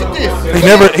respect. Look at this. Look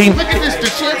at this. The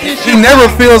championship. He never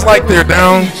feels like they're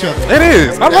down. It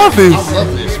is. I love this. I love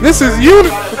this. This is you. I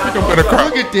think I'm gonna cry.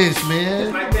 Look at this,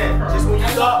 man.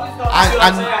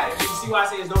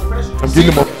 I'm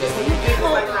getting them.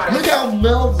 Look how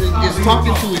Melvin is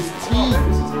talking to his team.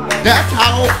 That's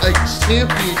how a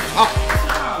champion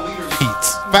Leads.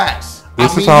 Facts.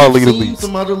 This is how a leader leads. leads.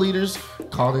 Some other leaders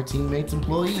call their teammates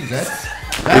employees. That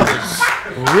was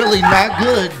really not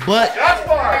good. But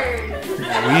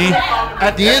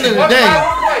at the end of the day,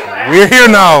 we're here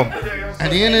now. At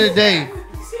the end of the day,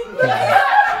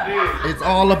 it's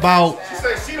all about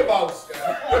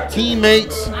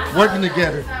teammates working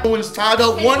together. When it's tied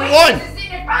up 1-1.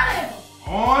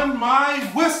 On my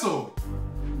whistle.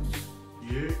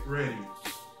 Get ready.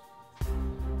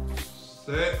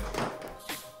 Set.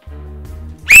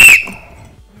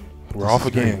 We're off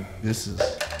again. This is.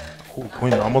 Oh,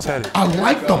 Quinn almost had it. I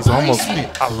like the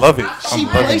placement. I love it. She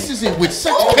places it with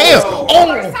such care.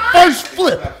 Oh, first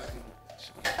flip.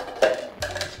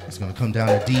 It's gonna come down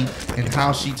to D and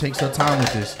how she takes her time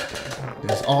with this.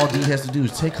 That's all D has to do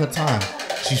is take her time.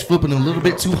 She's flipping a little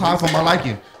bit too high for my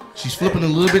liking. She's flipping a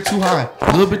little bit too high,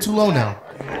 a little bit too low now.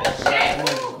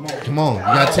 Come on, you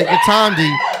gotta take your time, D.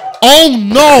 Oh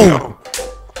no!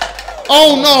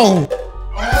 Oh no!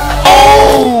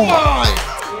 Oh my!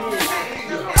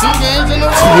 2 games in a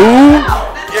row.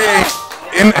 2 games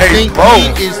in a row. I think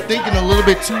D is thinking a little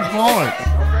bit too hard.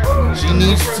 She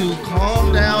needs to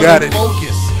calm down and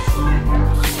focus.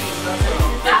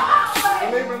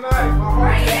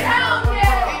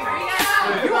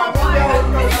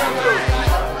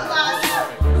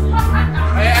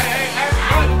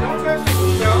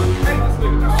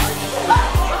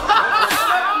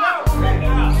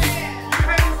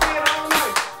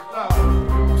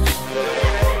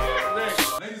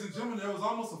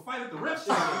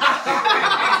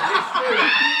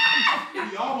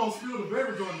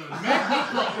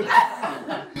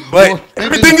 But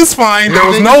everything is fine. There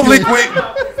was no liquid.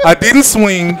 I didn't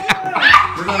swing.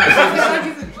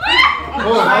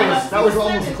 That was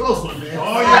almost a close one, man.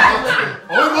 Oh yeah.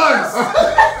 Oh it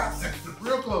was.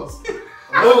 Real close.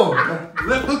 Oh,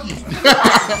 left hooky.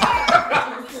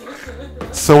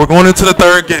 So we're going into the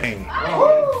third game.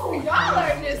 Y'all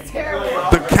are just terrible.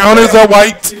 The counters are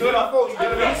wiped.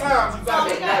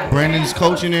 Brandon's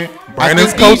coaching it.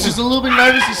 Brandon's coaching. coaching. She's a little bit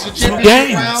nervous. It's a 2 championship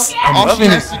games. round. I'm All she loving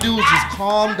has it. to do is just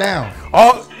calm down.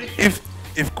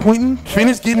 If Quentin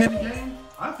finished getting it,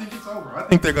 I think it's over. I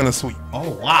think they're gonna sweep. Oh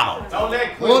wow! Don't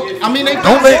let Well, I mean, they Don't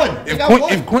got let one. They got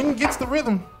one. if Quentin gets the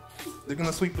rhythm, they're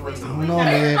gonna sweep the rest of them. No,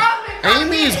 man.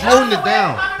 Amy is holding it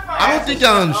down. I don't think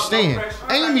y'all understand.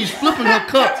 Amy's flipping her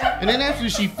cup, and then after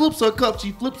she flips her cup,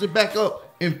 she flips it back up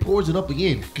and pours it up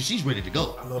again because she's ready to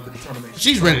go. I love the determination.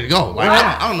 She's ready to go. Like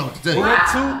I don't know what to tell you. We're at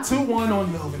 2-1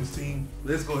 on Melvin's team.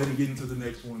 Let's go ahead and get into the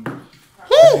next one.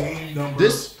 Woo! Team number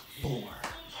This 4.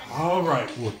 All right.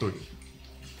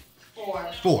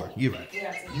 4. You're right.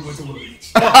 You went to one of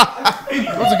each. It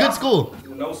was a good school.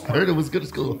 I heard it was good at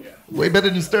school. Way better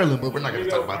than Sterling, but we're not going to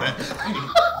talk about that.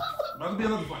 About to be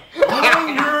another fight.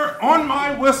 On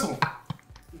my whistle.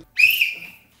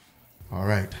 All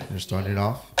right, they're starting it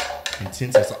off.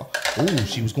 Intense as all. Oh,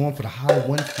 she was going for the high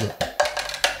 1 flip.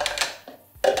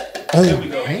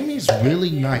 Oh, Amy's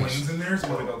really nice. In there as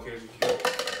well.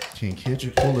 Can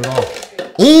Kendrick pull it off?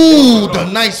 Ooh, the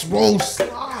nice roll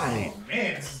slide.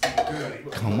 Man, this is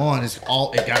good. Come on, it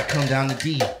gotta come down to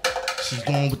D. She's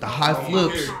going with the high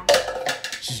flips.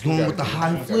 She's going with the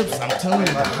high flips. I'm telling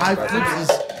you, the high flips is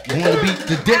going to be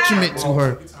the detriment to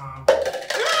her.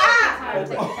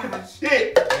 Oh,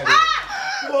 shit.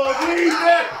 Well, please,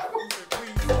 man.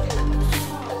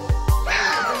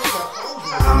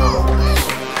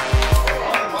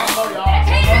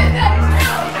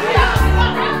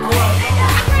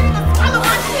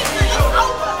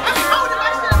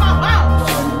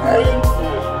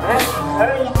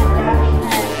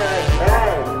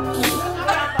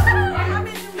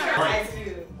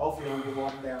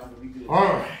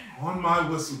 Alright, on my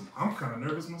whistle. I'm kind of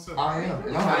nervous myself. I am.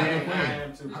 And I'm not even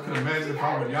playing. I can imagine if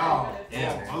I were y'all.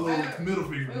 Yeah. My little middle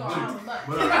finger.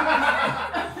 But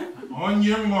on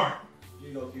your mark.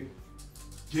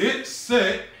 Get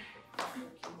set.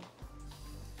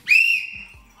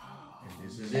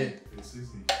 This is it. This is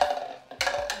it.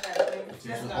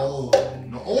 Potential Oh,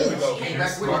 no. Oh, There we go. came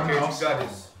back with Come on, it. Kate, you got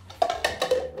this.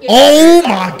 Oh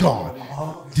my God.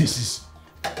 This is.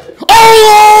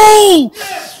 Oh!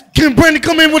 Can Brandon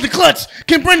come in with the clutch?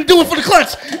 Can Brandon do it for the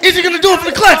clutch? Is he going to do it for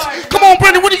the clutch? Come on,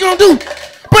 Brandon. What are you going to do?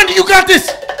 Brandon, you got this.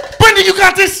 Brandon, you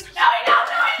got this.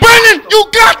 Brandon, you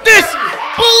got this.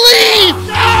 Believe.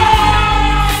 Oh!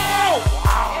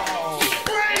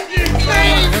 This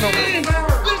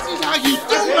is how you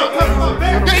do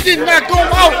it. They did not go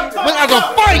out without a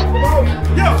fight.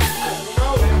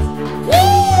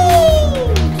 Woo!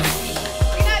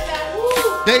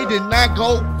 They did not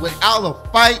go without a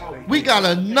fight. We got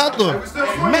another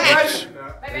match.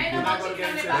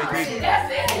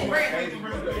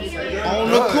 On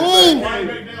the cool.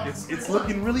 It's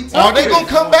looking really tough. Are they going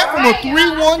to come back from a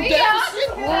 3-1 deficit?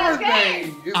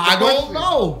 I don't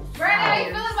know.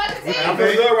 I'm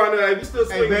feeling good right now. We still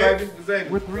swinging, baby.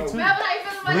 We're 3-2.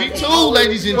 3-2,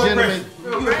 ladies and gentlemen.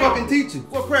 You a fucking teacher.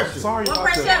 What pressure? Sorry What about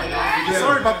pressure? that.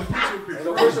 Sorry about the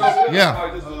picture. Yeah.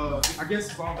 I guess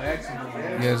it's all the action going on.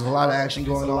 Yeah, there's a lot of action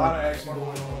going There's a lot on. of action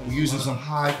going on. We're using some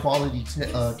high quality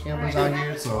cameras out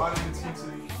here, A so lot of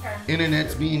intensity.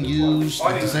 internet's being used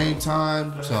at the same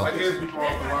time. So I guess people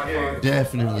off the Wi-Fi.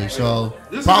 definitely. So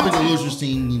probably the losers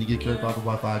team need to get carried off the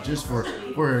Wi-Fi just for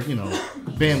you know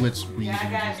bandwidth reasons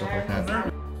and stuff like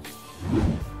that.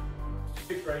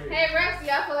 Hey, Rex, do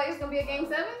y'all feel like it's gonna be a game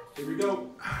 7? Here we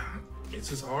go. It's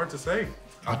just hard to say.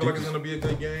 I feel like it's gonna be a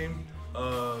good game.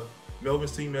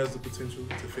 Melvin's team has the potential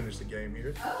to finish the game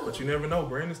here, but you never know.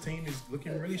 Brandon's team is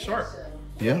looking really sharp.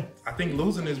 Yeah. I think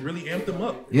losing has really amped them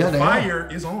up. Yeah, the they fire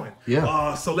is on.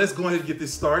 Yeah. So let's go ahead and get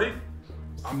this started.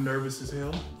 I'm nervous as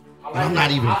hell. I'm not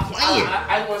even playing.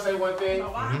 I want to say one thing.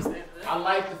 I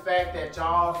like the fact that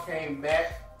y'all came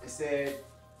back and said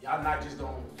y'all not just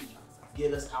gonna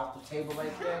get us out the table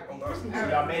like that. So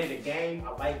y'all made it a game.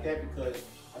 I like that because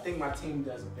I think my team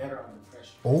does better under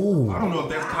pressure. Oh. I don't know if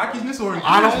that's cockiness or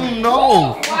I don't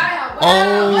know. Wow.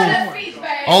 Oh. What a speech,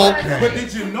 babe. Okay. But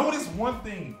did you notice one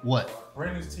thing? What?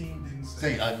 Brandon's team didn't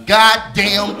say. Say a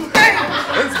goddamn thing.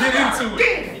 Let's get into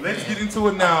it. Let's get into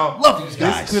it now. Love these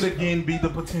guys. This could again be the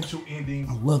potential ending.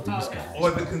 I love these guys.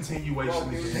 Or the continuation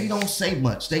again. They don't say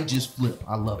much. They just flip.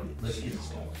 I love it. Let's get this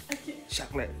going. Shot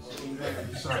glass.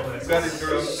 Shot glass. Got it,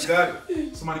 girl. Got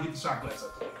it. Somebody get the shot glass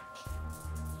up there.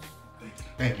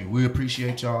 Thank you. We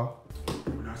appreciate y'all.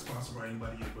 We're not sponsored by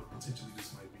anybody yet, but potentially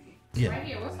this might be. Yeah. Right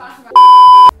here, we're talking about.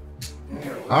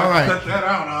 All right. Cut that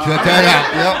out. Cut that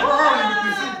out.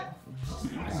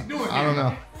 Yep. I don't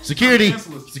know. Security.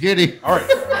 Security. All right.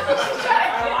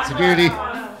 Security.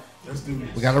 Let's do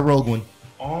this. We got a rogue one.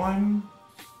 On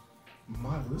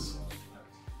my whistle.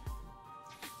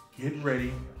 Get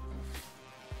ready.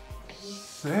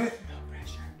 Set.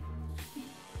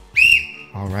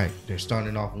 All right, they're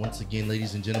starting off once again,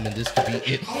 ladies and gentlemen. This could be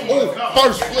it. Oh,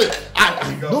 first flip.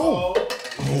 I know.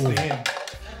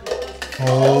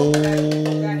 Oh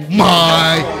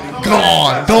my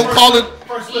God! Don't call it.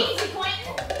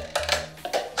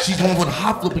 She's going for the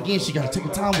hop flip again. She gotta take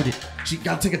her time with it. She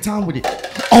gotta take her time with it.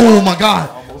 Oh my God!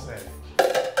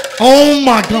 Oh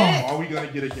my God! Are we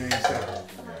gonna get a game 7?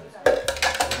 We're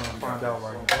gonna find out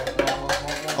right now.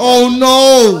 Oh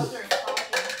no!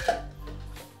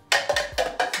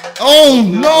 Oh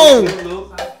no!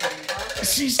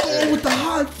 She's going with the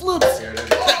high flips.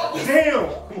 Damn!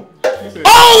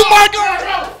 Oh my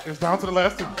God! It's down to the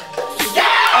last two.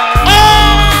 Oh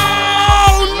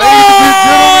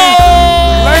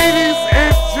Ladies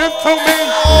and gentlemen,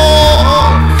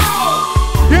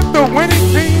 get the winning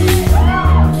team.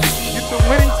 Get the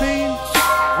winning team.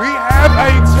 We have a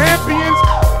champions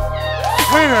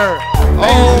winner.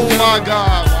 Oh my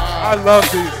God! Wow. I love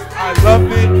this. I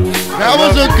loved it. That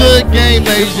was a good game,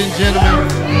 ladies and gentlemen.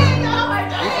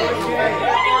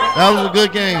 That was a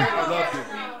good game. I loved it.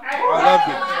 I loved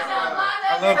it.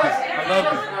 I loved it. I loved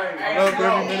it. I loved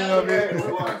every minute of it.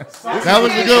 That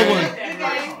was a good one.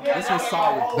 This was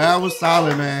solid. That was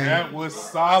solid, man. That was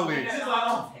solid.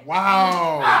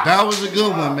 Wow. That was a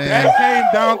good one, man. That came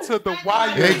down to the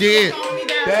wire. They did.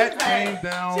 That came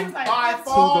down By to the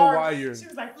far, wire.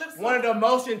 one of the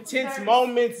most intense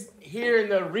moments here in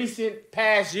the recent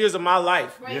past years of my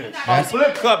life. Yes. A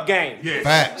flip cup game. Yes.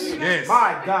 Facts. Yes.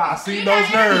 My I God. seen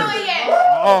those nerves.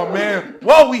 Oh man.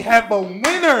 Whoa, we have a winner.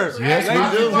 Yes, we Ladies do.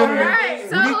 and gentlemen, Alright,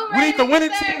 so we need the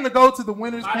winning team to go to the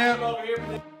winners camp.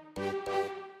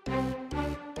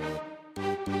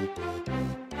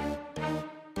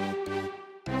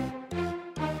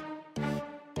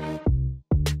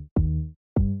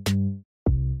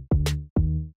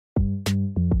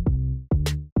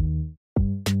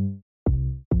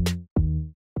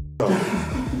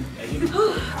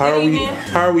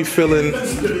 How are we feeling?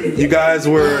 You guys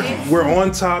we're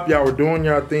on top. Y'all were doing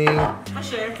your thing.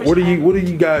 What are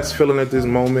you guys feeling at this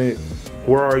moment?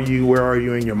 Where are you? Where are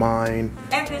you in your mind?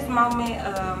 At this moment,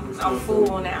 I'm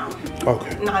full now.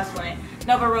 Okay. No, it's fine.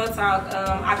 No, but real talk,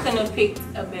 I couldn't have picked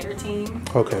a better team.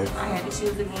 Okay. I had to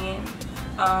choose again.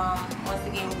 Once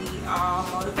again, we all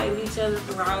motivated each other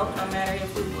throughout, no matter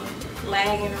if we were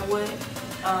lagging or what.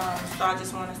 So I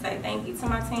just want to say thank you to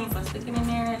my team for sticking in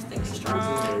there and sticking strong.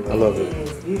 I love it.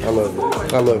 I love it.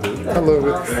 I love it. I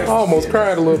love it. I almost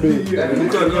cried a little bit. That's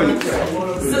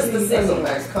a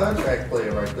max contract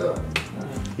player right there.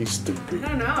 He's stupid. I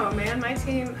don't know, man. My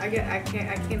team, I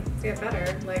can't get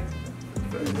better. Like,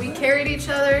 we carried each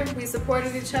other, we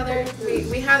supported each other.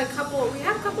 We had a couple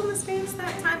mistakes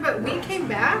that time, but we came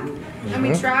back and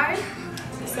we tried.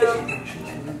 So,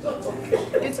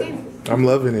 good team. I'm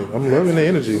loving it. I'm loving the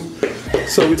energy.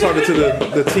 So we're talking to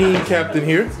the team captain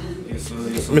here.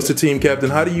 Mr. Team Captain,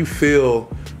 how do you feel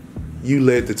you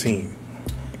led the team?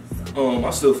 I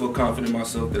still feel confident in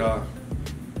myself that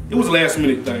it was a last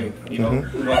minute thing, you know.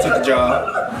 You know, I took the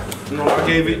job. You know, I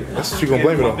gave it. That's what you're gonna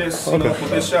blame it on. My best, you know, my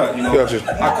best shot. You know, Gotcha.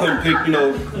 I couldn't pick, you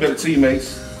know, better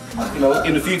teammates. You know,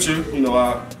 in the future, you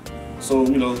know, so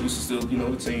you know, this is still, you know,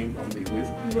 the team I'm be with.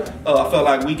 I felt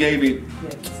like we gave it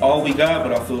all we got,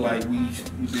 but I feel like we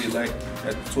did like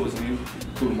towards the end,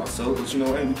 including myself. But you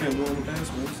know, hey, we can't go in the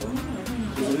past, man. So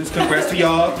it's congrats to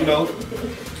y'all. You know,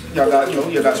 y'all got your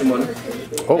money.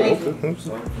 Oh, okay.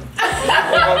 So,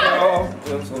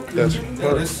 Gotcha.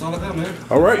 That's all I got, man.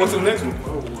 All right. What's the next one?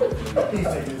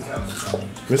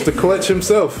 Mr. Clutch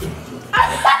himself.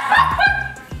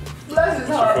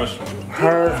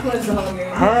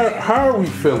 How are we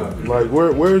feeling? Like,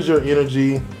 where's your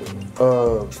energy?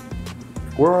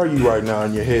 Where are you right now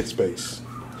in your headspace?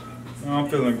 I'm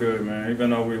feeling good, man. Even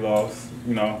though we lost,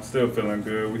 you know, still feeling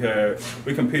good.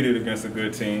 We competed against a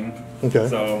good team. Okay.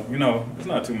 So, you know, it's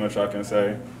not too much I can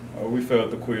say. We failed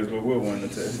the quiz, but we'll win the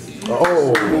test.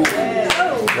 Oh.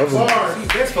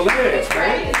 That's for legs,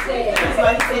 right?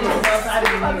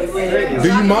 Do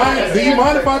you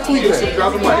mind if I tweet that?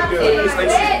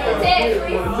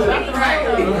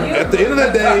 At the end of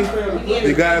the day,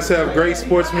 you guys have great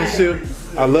sportsmanship.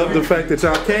 I love the fact that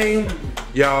y'all came,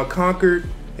 y'all conquered,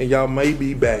 and y'all may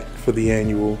be back for the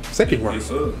annual second round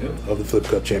of the Flip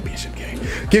Cup Championship game.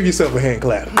 Give yourself a hand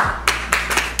clap.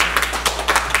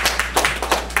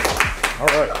 All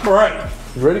right.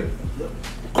 You ready?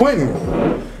 Quentin,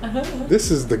 this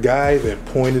is the guy that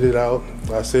pointed it out.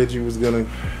 I said you was gonna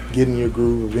get in your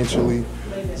groove eventually.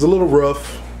 It's a little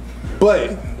rough,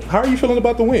 but how are you feeling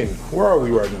about the win? Where are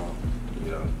we right now?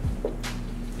 You know,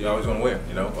 you always want to win.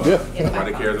 You know, yeah.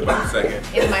 Nobody cares about the second.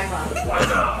 It's my fault.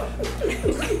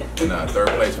 And third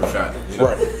place forgotten. You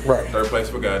know? Right. Third place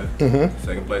forgotten.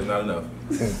 Second place not enough.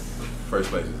 First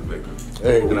place is a victory.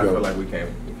 And I feel like we came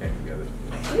together.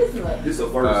 This is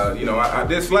first. You know, I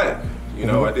did slack. You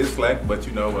know, I did slack, but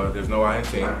you know, there's no I in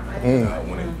team.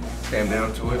 When it came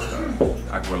down to it,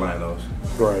 I can rely on those.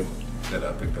 Right. That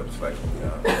I picked up slack.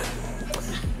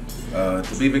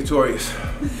 To be victorious.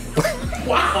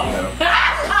 Wow. You know,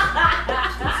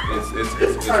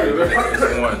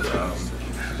 it's one.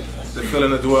 The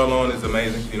feeling to dwell on is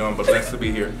amazing. You know, I'm blessed to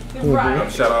be here. Right.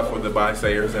 Shout out for the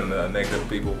bystayers and the negative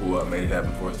people who made it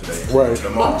happen for us today. Right. The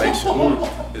motivation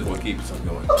is what keeps us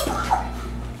going.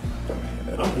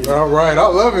 All right, I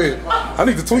love it. I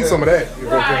need to tweet some of that.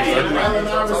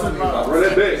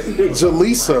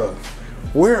 Jaleesa,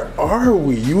 where are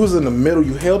we? You was in the middle.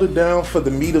 You held it down for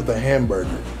the meat of the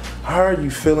hamburger. How are you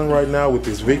feeling right now with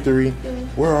this victory?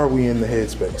 Where are we in the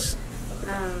headspace?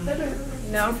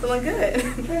 No, I'm feeling good.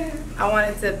 I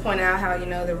wanted to point out how, you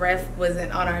know, the ref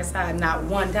wasn't on our side not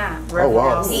one time. Ref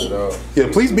Ross. Yeah,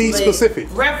 please be specific.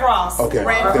 Ref Ross. Okay.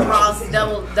 Ref Ross,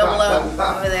 double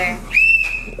up over there.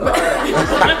 But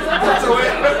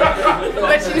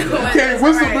you know what? Can't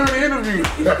whistle during the interview.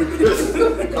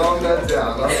 Calm that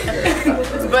down.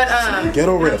 Okay. But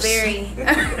Ghetto refs.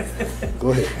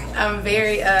 Go ahead.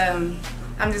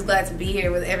 I'm just glad to be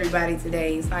here with everybody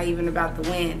today. It's not even about the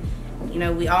win. You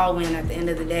know, we all win at the end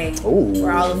of the day. Ooh.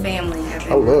 We're all a family at the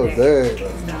I end love of the day.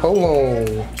 that. Hold on.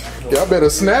 Y'all better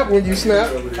snap when you snap.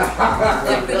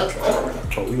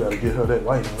 Oh, we gotta get her that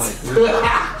light.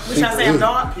 What y'all say, I'm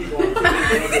dark? Am I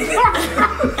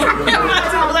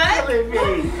too black?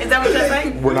 Is that what y'all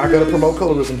say? We're not gonna promote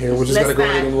colorism here. We're just gonna go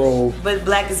ahead and roll. But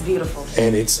black is beautiful.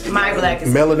 And it's my black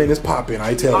is melanin is popping.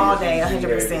 I tell you. all day,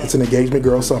 100%. It's an engagement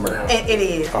girl summer. It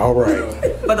is. All right.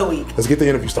 For the week. Let's get the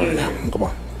interview started. Come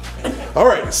on. All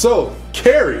right. So,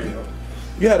 Carrie,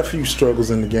 you had a few struggles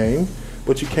in the game,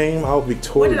 but you came out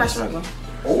victorious. What did I struggle?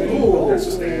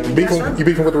 You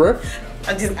beefing with the ref?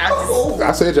 I just.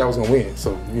 I said y'all was gonna win,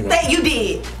 so you know. You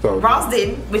did. So, Ross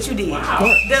didn't, but you did.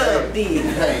 Dub did.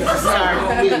 Hey,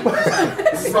 sorry.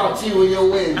 This is about you and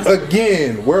your wins.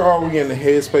 Again, where are we in the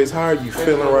headspace? How are you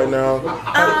feeling right now?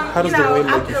 How does the win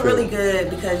make you feel? I feel really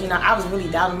good because I was really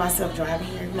doubting myself driving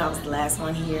here. I was the last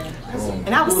one here,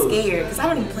 and I was scared because I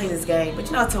don't even play this game. But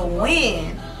to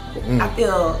win, I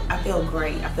feel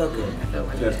great. I feel good. I feel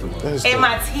really good. And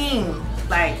my team,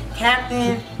 like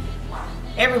captain.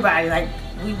 Everybody, like,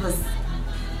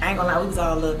 I ain't gonna lie, we was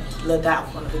all a little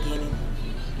doubtful in the beginning.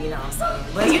 You know what I'm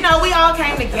saying? But we all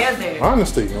came together.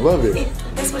 Honesty, I love it.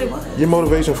 That's what it was. Your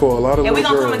motivation for a lot of and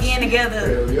little girls. And we gonna come again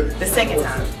together the second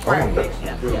time. Right. But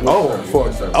for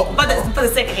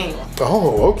the second annual.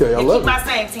 Oh, okay, I love it. Keep my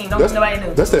same team. Don't let nobody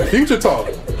know. That's that future talk.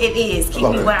 It is. Keep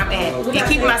me where I'm at. And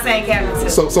keep my same captain too.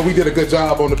 So we did a good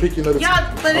job on the picking of the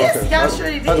y'all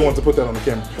sure did. I just want to put that on the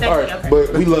camera. All right,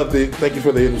 but we loved it. Thank you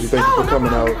for the energy. Thank you for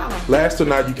coming out. Last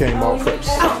night you came out first.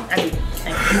 Oh, I did.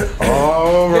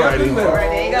 All righty.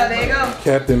 There you go.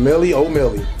 Captain Millie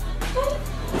O'Millie.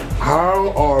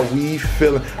 How are we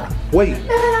feeling? Wait.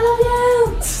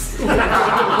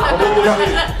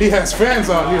 He has fans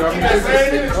out here.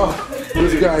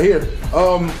 This guy here.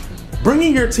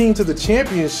 Bringing your team to the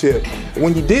championship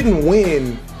when you didn't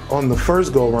win on the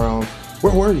first go round,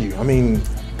 where were you? I mean,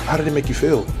 how did it make you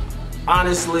feel?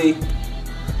 Honestly,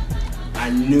 I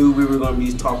knew we were going to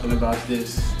be talking about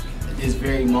this at this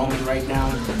very moment right now.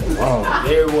 Wow.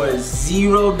 There was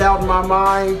zero doubt in my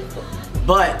mind,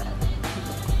 but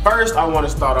first I want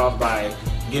to start off by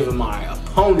giving my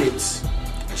opponents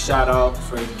a shout out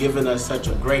for giving us such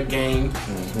a great game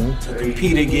to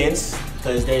compete against,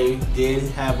 because they did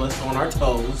have us on our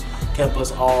toes, kept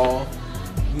us all,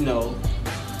 on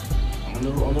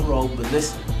the road. But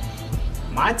listen,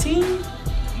 my team.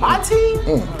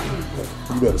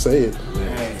 You better say it.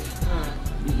 Man,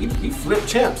 we flip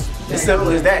champs. As simple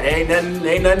as that. Ain't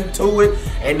nothing to it.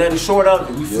 Ain't nothing short of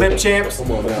it. We flip champs.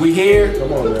 We here.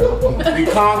 Come on, man. We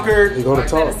conquered. You gonna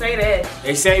talk? Say that.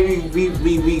 They say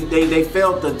they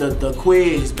failed the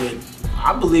quiz, but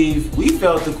I believe we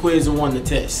failed the quiz and won the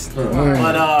test. But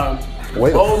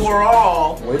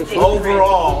overall,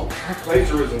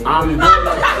 plagiarism. I'm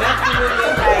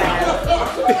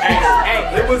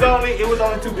hey, it was only 2%.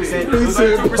 It was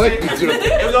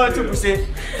only 2%.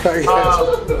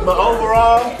 But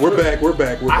overall, we're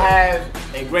back. I have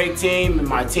a great team, and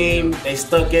my team, they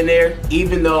stuck in there,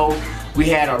 even though we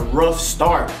had a rough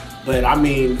start. But I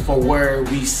mean, for where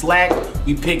we slacked,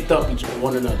 we picked up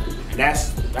one another, and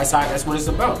that's what it's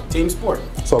about. Team sport.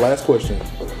 So last question.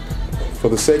 For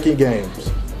the second games,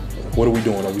 what are we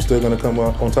doing? Are we still going to come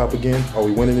up on top again? Are we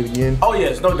winning it again? Oh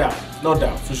yes, no doubt,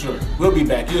 for sure. We'll be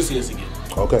back. You'll see us again.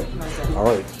 Okay. All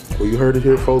right. Well, you heard it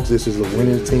here, folks. This is the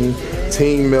winning team,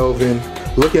 Team Melvin.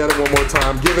 Look at it one more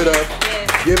time. Give it up.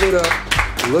 Give it up.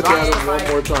 Look at him one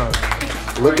more time.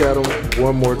 Look at him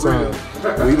one more time.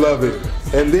 We love it.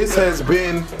 And this has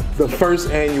been the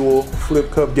first annual Flip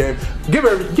Cup game. Give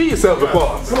yourself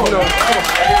applause. Come on.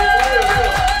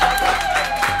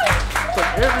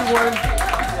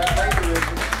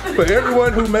 For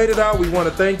everyone who made it out, we want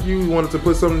to thank you. We wanted to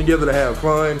put something together to have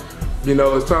fun.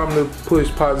 It's time to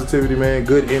push positivity, man,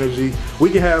 good energy. We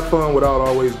can have fun without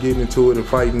always getting into it and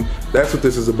fighting. That's what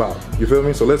this is about. You feel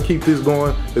me? So let's keep this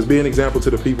going. Let's be an example to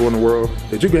the people in the world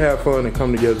that you can have fun and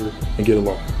come together and get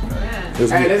along. Hey,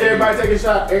 let's everybody take a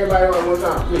shot. Everybody on one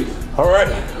time, please. All right.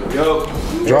 Yo.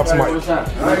 Drop some mic. All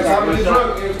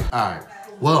right.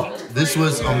 Well, this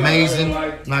was amazing.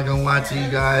 Not gonna lie to you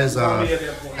guys.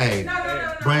 Hey,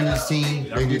 Brandon's team,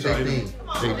 they did their thing.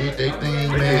 They did their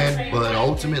thing, man. But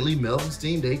ultimately, Melvin's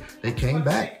team, they came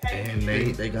back and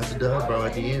they got the dub, bro,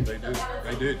 at the end. They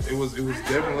did. It was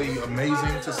definitely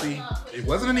amazing to see. It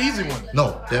wasn't an easy one.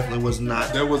 No, definitely was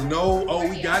not. There was no, oh,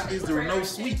 we got this. There were no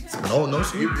sweets. No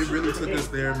sweets. It really took us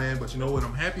there, man. But you know what?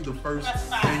 I'm happy the first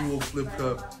annual Flip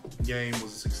Cup game was a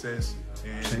success.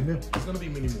 And there's gonna be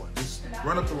many more. Just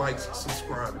run up the likes,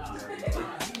 subscribe if you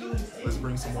haven't. Let's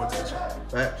bring some more attention.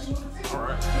 Facts. All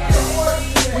right.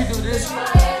 We do this.